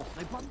the water,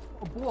 they run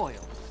a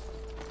boil.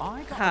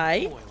 I got Hi.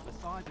 a boil the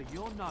size of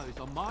your nose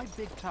on my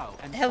big toe,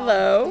 and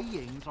Hello. some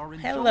beings are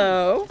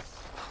Hello.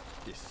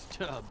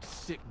 Disturbed,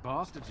 sick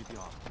bastards, if you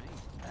ask me.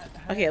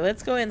 Okay,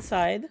 let's go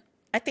inside.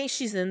 I think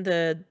she's in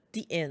the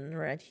inn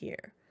right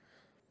here.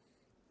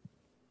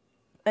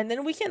 And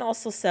then we can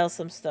also sell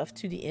some stuff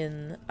to the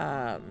inn.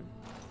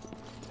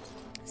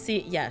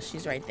 See, yeah,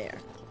 she's right there.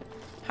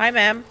 Hi,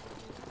 ma'am.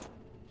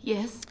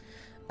 Yes?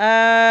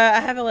 I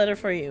have a letter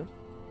for you.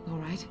 All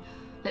right.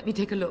 Let me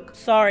take a look.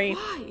 Sorry.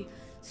 Why?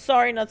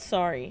 Sorry, not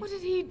sorry. What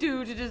did he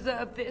do to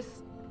deserve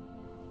this?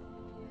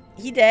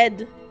 He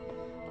did.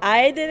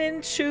 I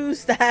didn't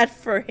choose that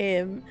for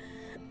him.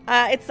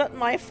 It's not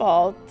my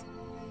fault.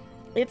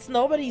 It's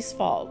nobody's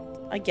fault,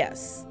 I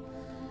guess.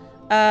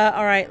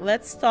 Alright,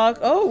 let's talk.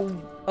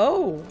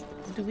 Oh,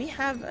 do we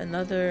have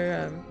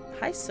another,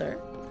 hi, sir.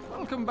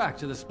 Welcome back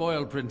to the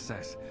Spoiled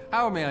Princess.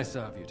 How may I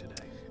serve you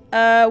today?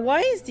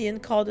 Why is the inn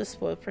called the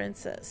Spoiled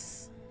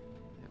Princess?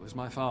 It was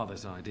my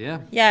father's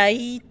idea. Yeah,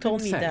 he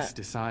told me Princess that.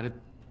 decided,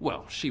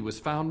 well, she was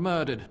found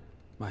murdered.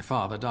 My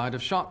father died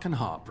of shock and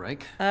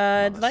heartbreak.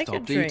 I'd Mother like a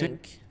stopped eating.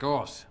 drink. Of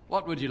course.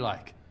 What would you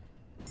like?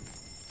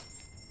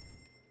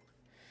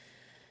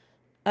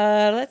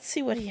 Let's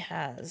see what he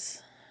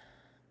has.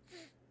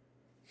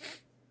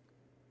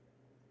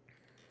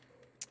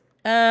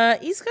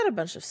 He's got a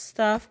bunch of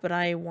stuff, but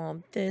I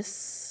want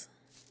this.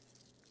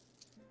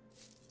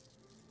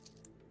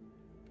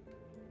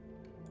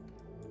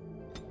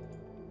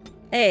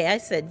 Hey, I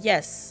said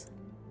yes.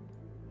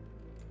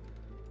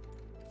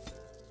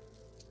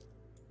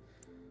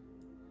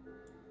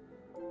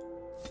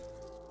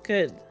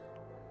 Good.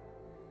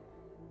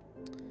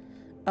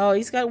 Oh,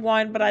 he's got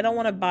wine, but I don't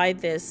want to buy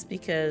this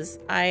because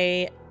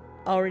I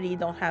already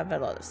don't have a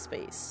lot of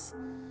space.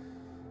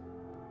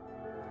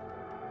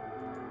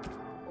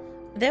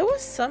 There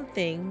was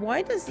something.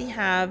 Why does he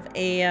have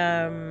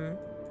a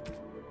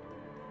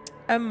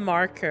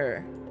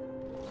marker?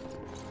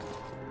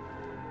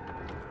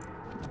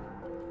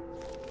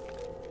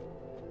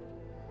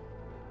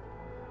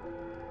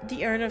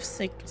 The urn of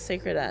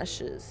sacred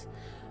ashes.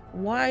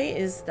 Why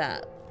is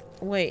that?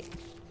 Wait.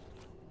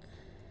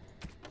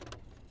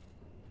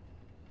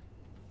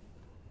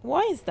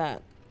 Why is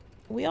that?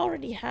 We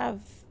already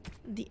have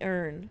the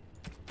urn.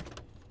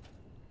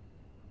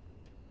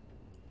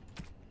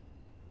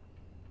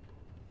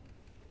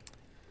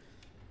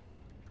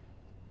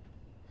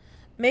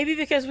 Maybe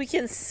because we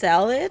can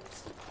sell it?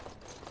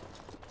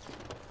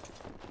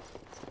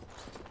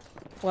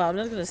 Well, I'm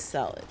not gonna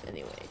sell it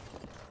anyway.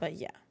 But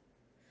yeah.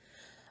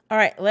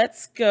 Alright,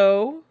 let's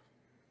go.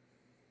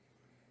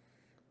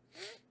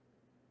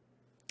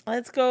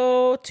 Let's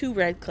go to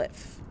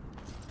Redcliffe.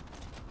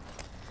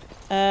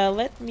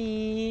 Let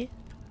me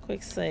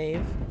quick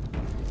save.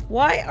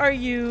 Why are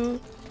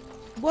you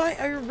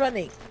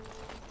running?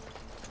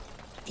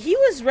 He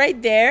was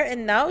right there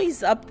and now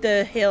he's up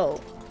the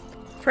hill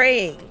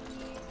praying.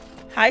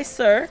 Hi,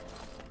 sir.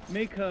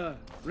 Make her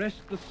rest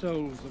the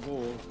souls of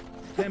all.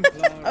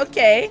 Templar.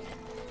 Okay.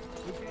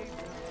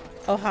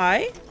 Oh,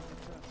 hi.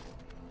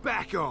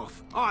 Back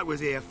off. I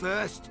was here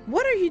first.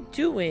 What are you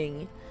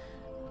doing?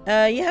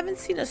 You haven't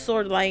seen a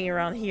sword lying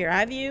around here,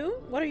 have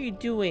you? What are you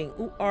doing?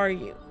 Who are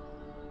you?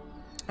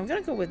 I'm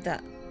gonna go with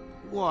that.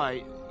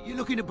 Why? You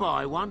looking to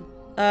buy one?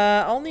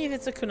 Only if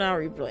it's a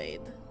kunari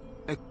blade.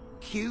 A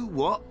Q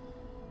what?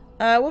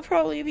 Will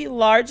probably be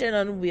large and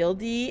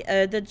unwieldy.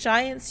 The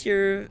giants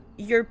you're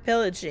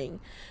pillaging.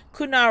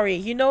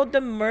 Kunari, you know, the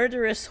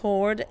murderous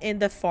horde in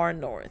the far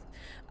north.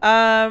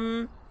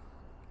 I'm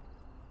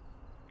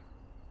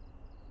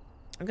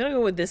gonna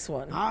go with this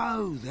one.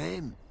 Oh,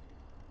 them.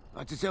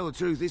 To tell the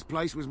truth, this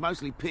place was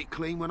mostly picked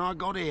clean when I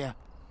got here.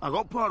 I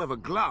got part of a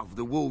glove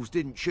the wolves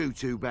didn't chew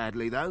too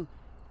badly, though.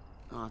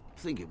 I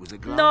think it was a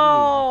glove.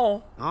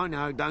 No! Anyway. I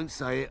know, don't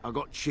say it. I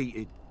got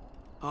cheated.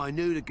 I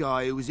knew the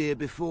guy who was here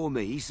before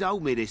me. He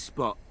sold me this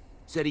spot.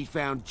 Said he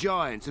found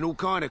giants and all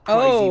kind of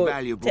crazy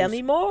valuables. Tell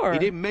me more. He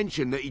didn't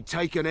mention that he'd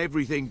taken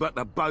everything but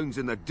the bones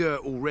and the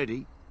dirt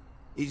already.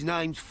 His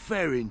name's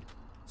Ferelden.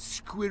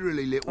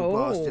 Squirrely little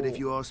bastard, if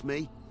you ask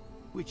me.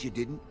 Which you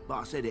didn't, but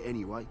I said it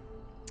anyway.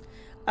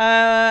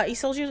 He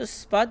sold you the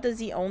spot. Does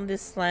he own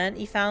this land?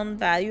 He found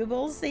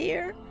valuables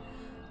here?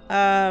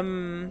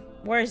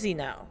 Where is he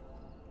now?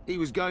 He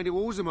was going to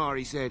Orzammar,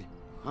 he said.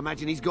 I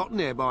imagine he's gotten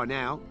there by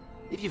now.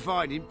 If you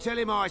find him, tell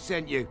him I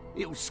sent you.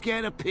 It'll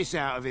scare the piss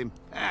out of him.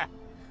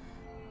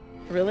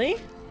 Really?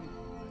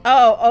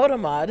 Oh,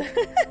 Automod.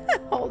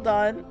 Hold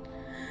on.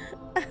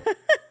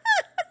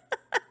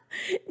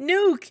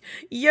 Nuke,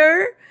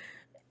 you're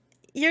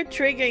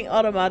triggering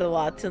Automod a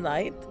lot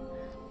tonight.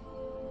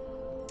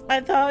 I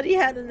thought he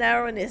had an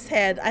arrow in his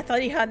head. I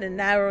thought he had an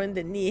arrow in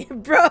the knee.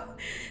 Bro,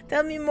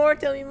 tell me more,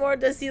 tell me more.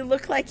 Does he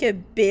look like a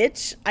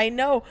bitch? I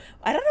know.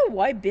 I don't know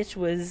why bitch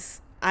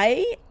was...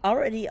 I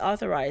already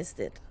authorized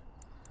it.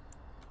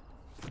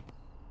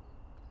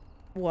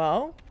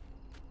 Well...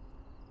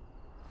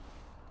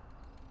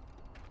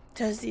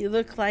 Does he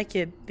look like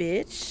a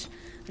bitch?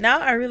 Now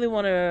I really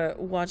want to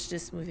watch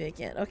this movie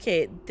again.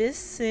 Okay,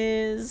 this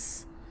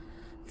is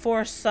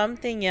for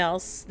something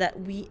else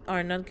that we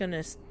are not going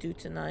to do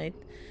tonight.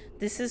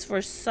 This is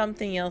for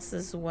something else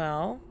as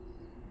well.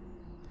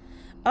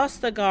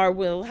 Ostagar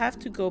will have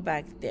to go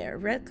back there.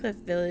 Redcliffe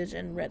Village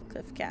and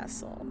Redcliffe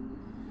Castle.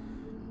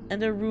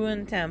 And the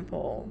ruined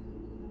temple.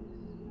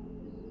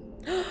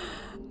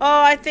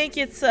 Oh, I think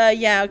it's,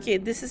 yeah, okay,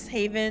 this is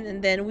Haven,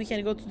 and then we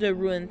can go to the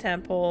ruined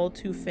temple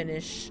to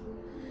finish.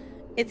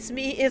 It's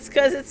me, it's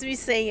because it's me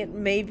saying it,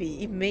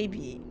 maybe,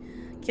 maybe.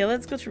 Okay,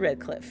 let's go to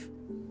Redcliffe.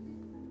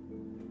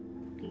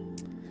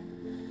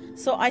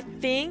 So I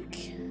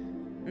think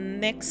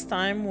next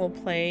time we'll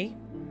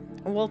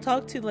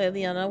talk to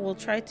Leliana, we'll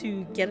try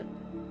to get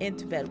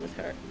into bed with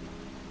her.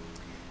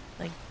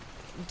 Like,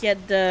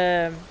 get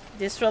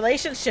this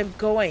relationship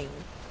going.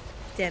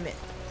 Damn it.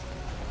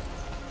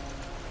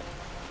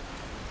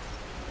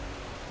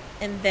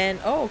 And then,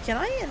 oh, can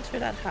I enter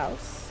that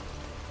house?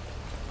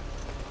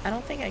 I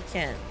don't think I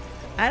can.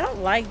 I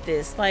don't like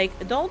this. Like,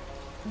 don't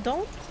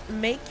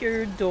make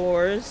your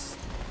doors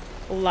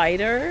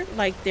lighter.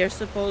 Like they're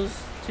supposed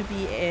to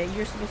be.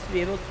 You're supposed to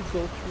be able to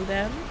go through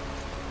them.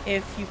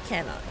 If you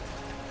cannot,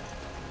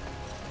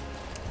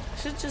 I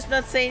should just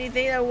not say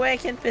anything. That way I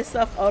can piss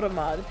off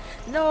Automod.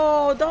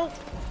 No, don't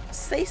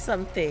say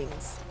some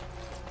things.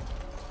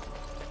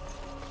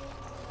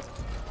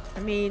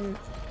 I mean,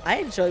 I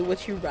enjoy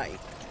what you write.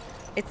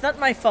 It's not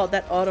my fault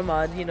that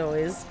Automod, you know,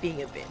 is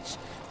being a bitch.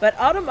 But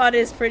Automod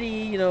is pretty,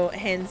 you know,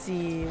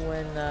 handsy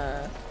when,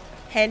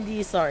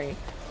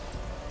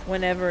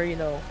 whenever, you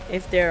know,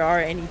 if there are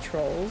any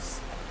trolls.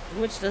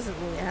 Which doesn't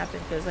really happen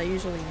because I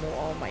usually know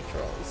all my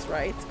trolls,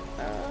 right?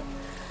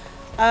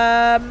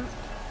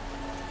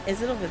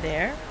 Is it over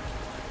there?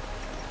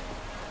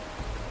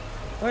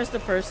 Where's the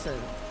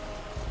person?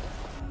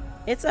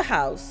 It's a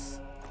house.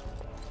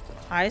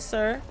 Hi,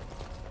 sir.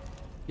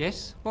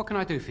 Yes? What can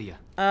I do for you?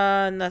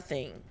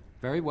 Nothing.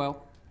 Very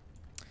well.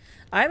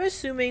 I'm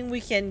assuming we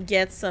can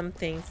get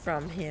something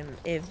from him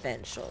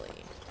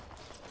eventually.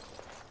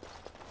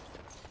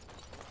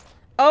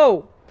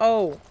 Oh!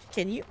 Oh!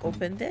 Can you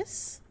open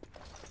this?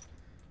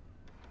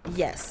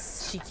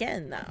 Yes, she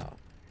can now.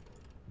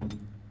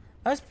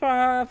 I was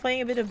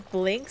playing a bit of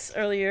Blinks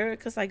earlier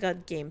because I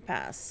got Game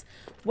Pass.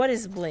 What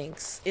is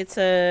Blinks? It's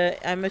a...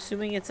 I'm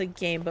assuming it's a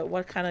game, but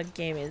what kind of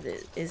game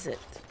is it?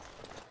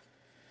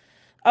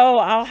 Oh,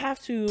 I'll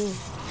have to...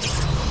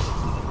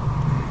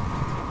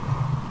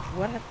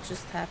 What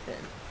just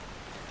happened?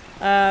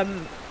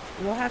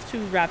 We'll have to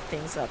wrap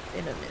things up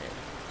in a minute.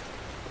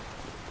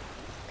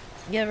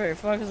 Yeah, very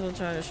focused on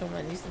trying to show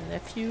my niece and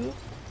nephew.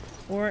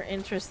 We're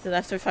interested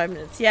after 5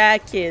 minutes. Yeah,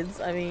 kids.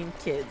 I mean,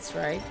 kids,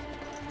 right?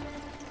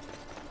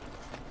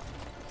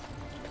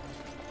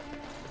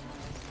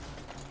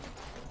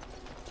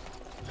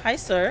 Hi,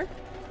 sir.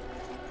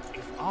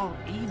 If our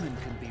Eamon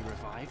can be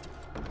revived...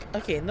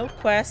 Okay, no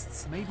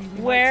quests. Maybe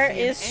we Where might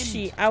see is an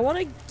she? end. I want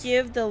to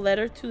give the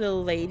letter to the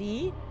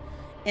lady.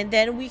 And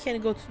then we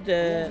can go to All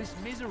the... this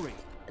misery.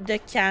 The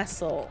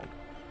castle.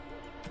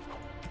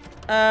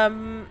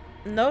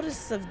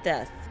 Notice of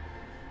death.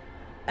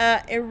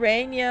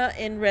 Irania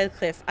in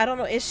Redcliffe. I don't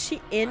know. Is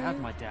she in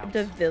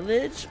the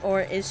village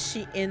or is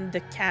she in the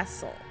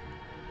castle?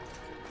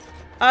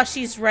 Oh,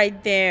 she's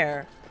right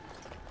there.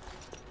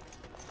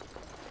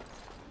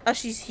 Oh,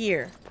 she's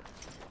here.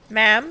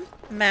 Ma'am,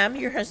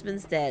 your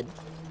husband's dead.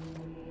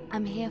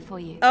 I'm here for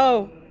you.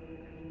 Oh.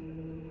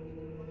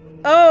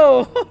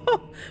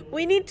 Oh,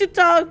 we need to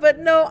talk, but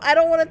no, I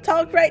don't want to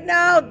talk right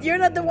now. You're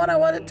not the one I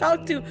want to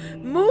talk to.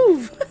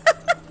 Move.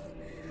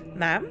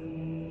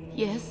 Ma'am?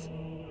 Yes?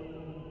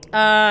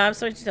 I'm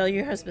sorry to tell you,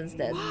 your husband's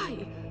dead.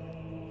 Why?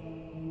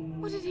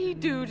 What did he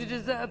do to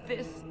deserve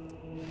this?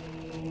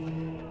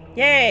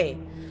 Yay.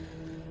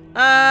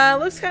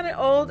 Looks kind of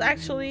old,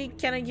 actually.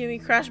 Kind of give me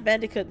Crash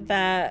Bandicoot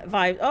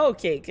vibe. Oh,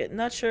 okay, good.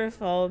 Not sure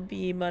if I'll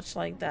be much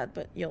like that,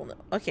 but you'll know.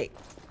 Okay.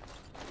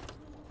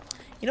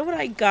 You know what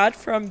I got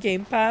from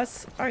Game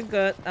Pass? I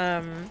got,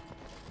 There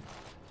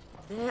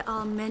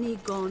are many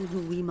gone who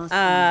we must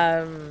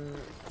but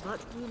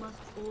we must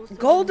also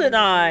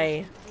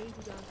GoldenEye.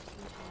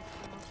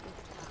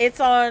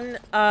 It's on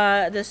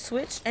the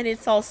Switch and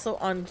it's also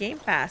on Game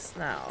Pass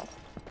now.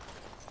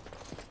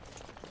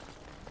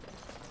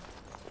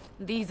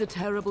 These are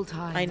terrible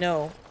times. I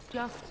know.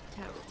 Just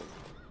terrible.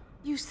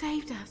 You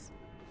saved us.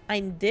 I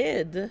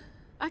did.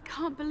 I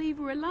can't believe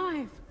we're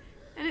alive.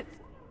 And it's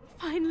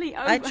finally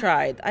over. I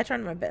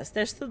tried my best.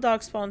 There's still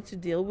dog spawn to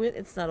deal with.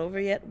 It's not over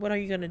yet. What are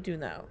you gonna do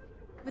now?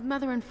 With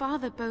Mother and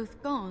Father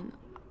both gone,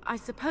 I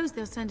suppose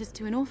they'll send us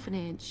to an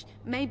orphanage,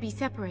 maybe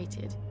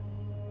separated.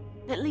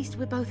 At least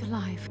we're both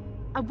alive.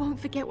 I won't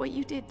forget what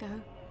you did,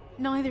 though.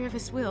 Neither of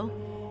us will.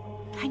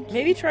 Thank you.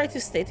 Maybe try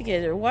to stay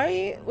together.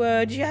 Why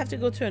do you have to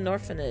go to an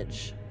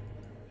orphanage?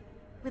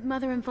 With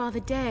Mother and Father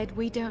dead,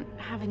 we don't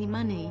have any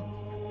money.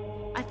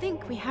 I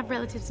think we have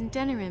relatives in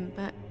Denerim,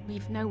 but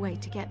we've no way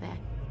to get there.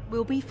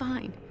 We'll be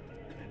fine.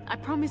 I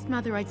promised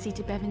Mother I'd see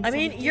to Bevan's I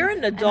mean, safety, you're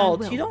an and I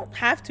adult. will. You don't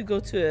have to go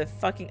to a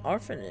fucking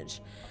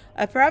orphanage.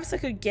 Perhaps I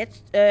could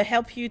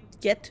help you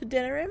get to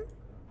Denerim?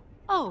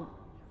 Oh.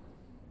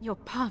 Your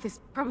path is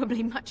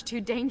probably much too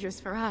dangerous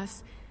for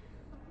us.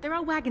 There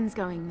are wagons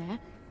going there,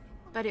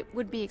 but it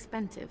would be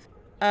expensive.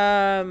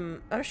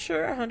 I'm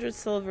sure 100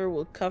 silver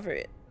will cover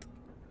it.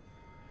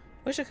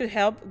 Wish I could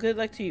help. Good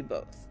luck to you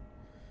both.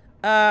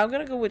 I'm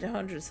gonna go with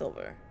 100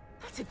 silver.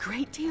 That's a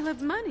great deal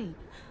of money.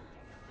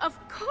 Of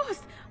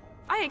course,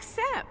 I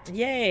accept.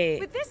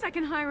 Yay. With this, I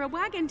can hire a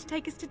wagon to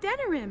take us to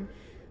Denerim.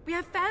 We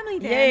have family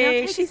there, Yay, and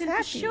they'll take she's us in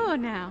happy. for sure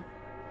now.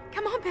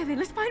 Come on, Bevan,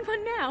 let's find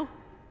one now.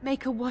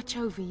 Make her watch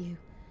over you.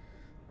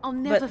 I'll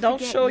never But don't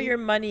forget show you. your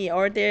money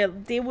or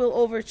they will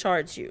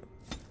overcharge you.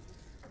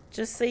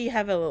 Just say you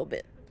have a little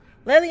bit.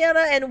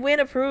 Leliana and Win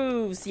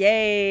approves.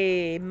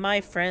 Yay.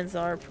 My friends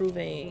are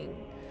approving.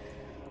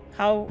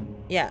 How?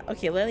 Yeah.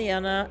 Okay.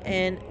 Leliana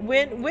and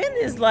Win. Win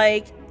is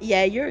like,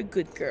 yeah, you're a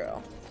good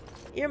girl.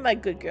 You're my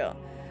good girl.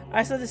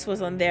 I saw this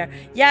was on there.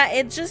 Yeah,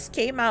 it just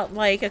came out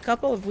like a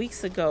couple of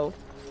weeks ago.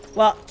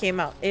 Well, came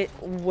out. It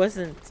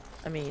wasn't.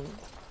 I mean.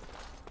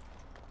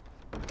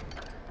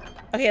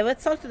 Okay,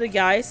 let's talk to the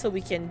guy so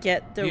we can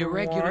get the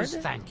reward. Irregulars,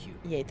 thank you.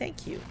 Yeah,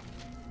 thank you.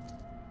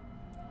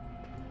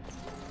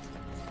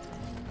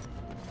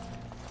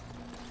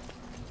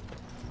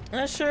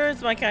 Not sure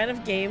it's my kind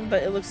of game,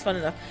 but it looks fun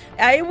enough.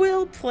 I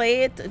will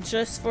play it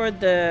just for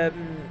the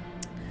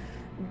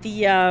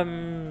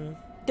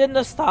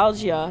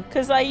nostalgia,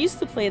 because I used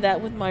to play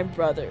that with my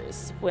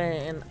brothers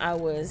when I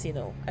was, you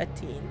know, a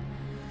teen.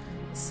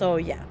 So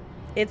yeah,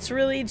 it's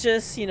really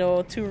just, you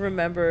know, to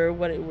remember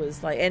what it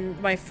was like, and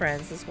my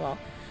friends as well.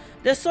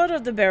 The Sword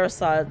of the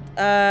Barasad.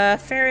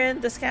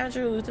 Ferelden, the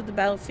scavenger who looted the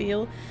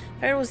battlefield.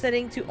 Ferelden was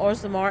heading to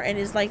Orzammar and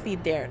is likely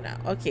there now.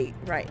 Okay,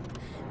 right.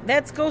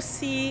 Let's go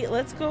see.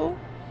 Let's go.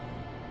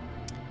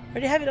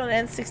 Already have it on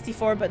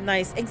N64, but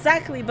nice.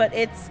 Exactly, but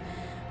it's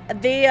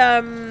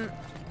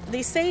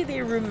they say they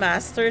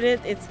remastered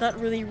it. It's not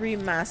really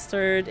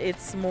remastered.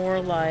 It's more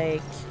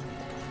like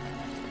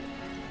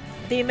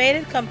they made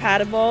it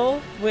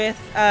compatible with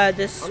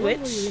the Switch.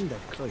 How long were you in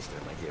that cloister,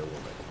 my dear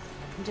woman?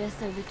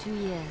 Just over 2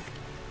 years.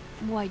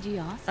 Why do you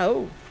ask?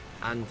 Oh.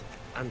 And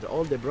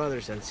all the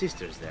brothers and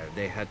sisters there,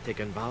 they had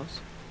taken vows?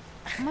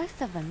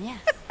 Most of them,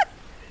 yes.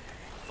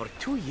 For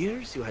 2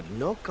 years, you had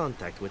no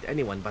contact with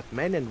anyone but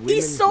men and women.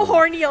 He's so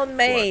horny on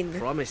Maine.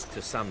 Promised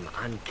to some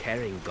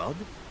uncaring god?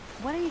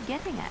 What are you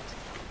getting at?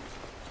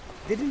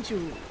 Didn't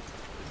you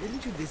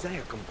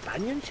desire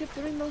companionship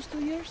during those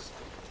 2 years?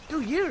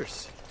 2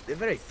 years! The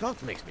very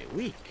thought makes me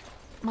weak.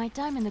 My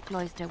time in the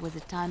cloister was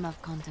a time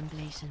of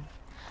contemplation.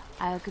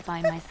 I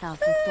occupied myself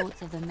with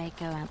thoughts of the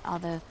Maker and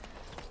other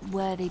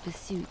worthy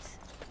pursuits.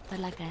 But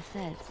like I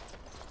said,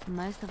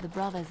 most of the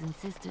brothers and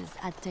sisters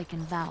had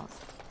taken vows.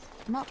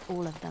 Not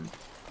all of them.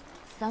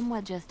 Some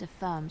were just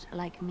affirmed,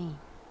 like me.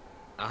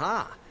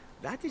 Aha!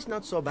 That is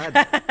not so bad.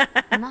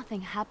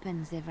 Nothing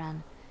happens,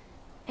 Ivran.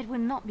 It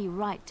would not be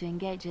right to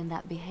engage in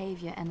that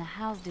behavior in a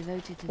house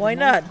devoted to Why the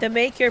Maker. not? The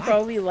Maker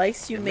probably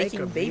likes you The making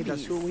Maker babies. made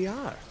us who we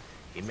are.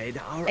 He made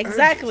our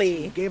Exactly.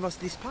 urges. He gave us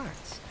these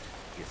parts.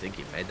 You think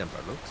he made them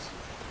for looks?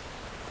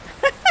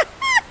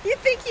 You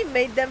think he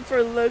made them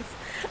for looks?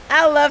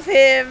 I love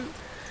him.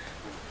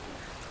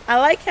 I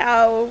like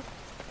how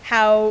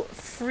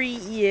free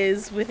he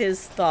is with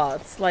his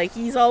thoughts. Like,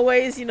 he's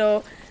always, you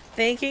know,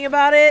 thinking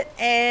about it,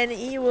 and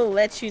he will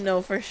let you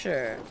know for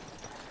sure.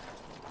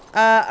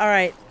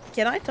 Alright.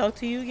 Can I talk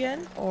to you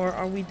again, or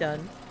are we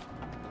done?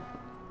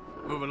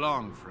 Move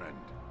along, friend.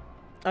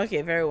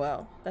 Okay, very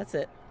well. That's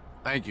it.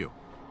 Thank you.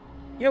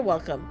 You're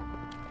welcome.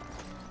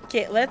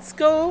 Okay, let's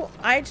go.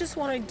 I just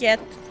want to get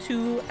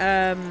to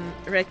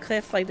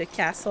Redcliffe, like the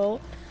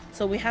castle.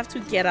 So we have to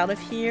get out of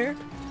here.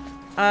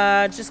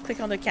 Just click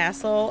on the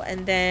castle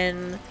and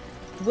then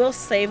we'll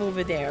save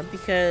over there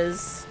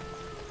because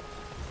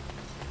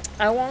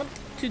I want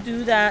to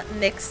do that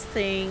next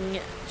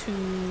thing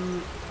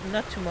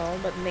not tomorrow,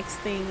 but next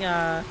thing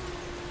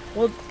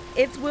well,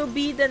 it will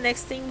be the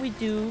next thing we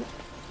do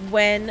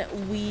when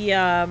we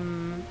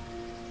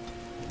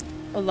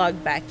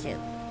log back in.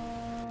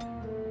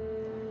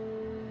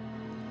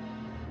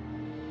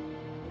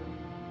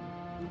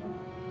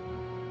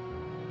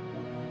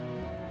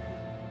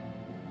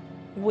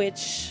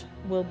 Which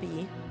will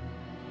be...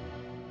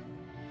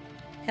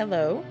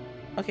 Hello?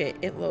 Okay,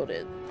 it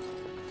loaded.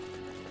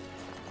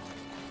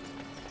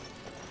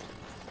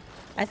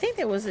 I think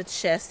there was a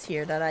chest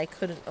here that I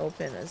couldn't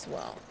open as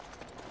well.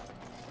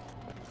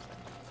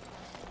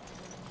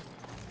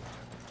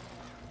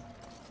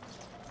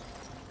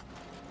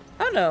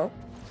 Oh no.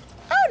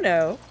 Oh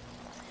no.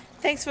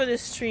 Thanks for the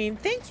stream.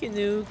 Thank you,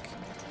 Nuke.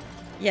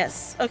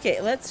 Yes. Okay,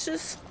 let's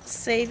just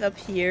save up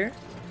here.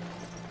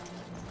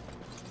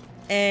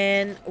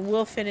 And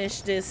we'll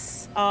finish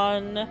this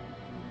on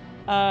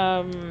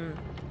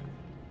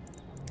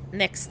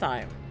next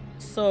time.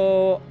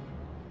 So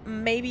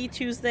maybe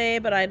Tuesday,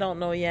 but I don't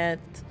know yet.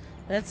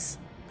 Let's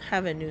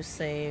have a new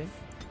save.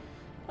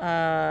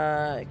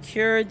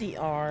 Cure the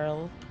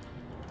Arl.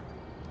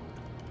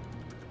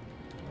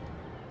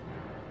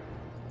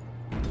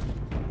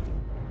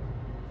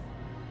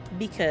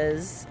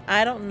 Because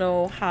I don't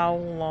know how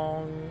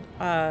long,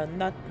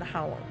 not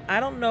how long, I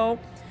don't know.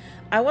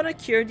 I want to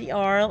cure the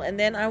Arl, and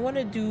then I want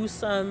to do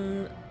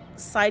some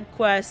side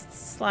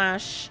quests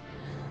slash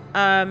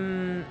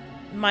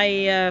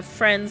my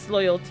friends'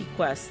 loyalty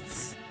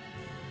quests.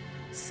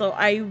 So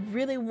I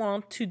really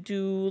want to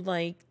do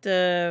like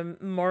the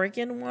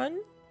Morgan one,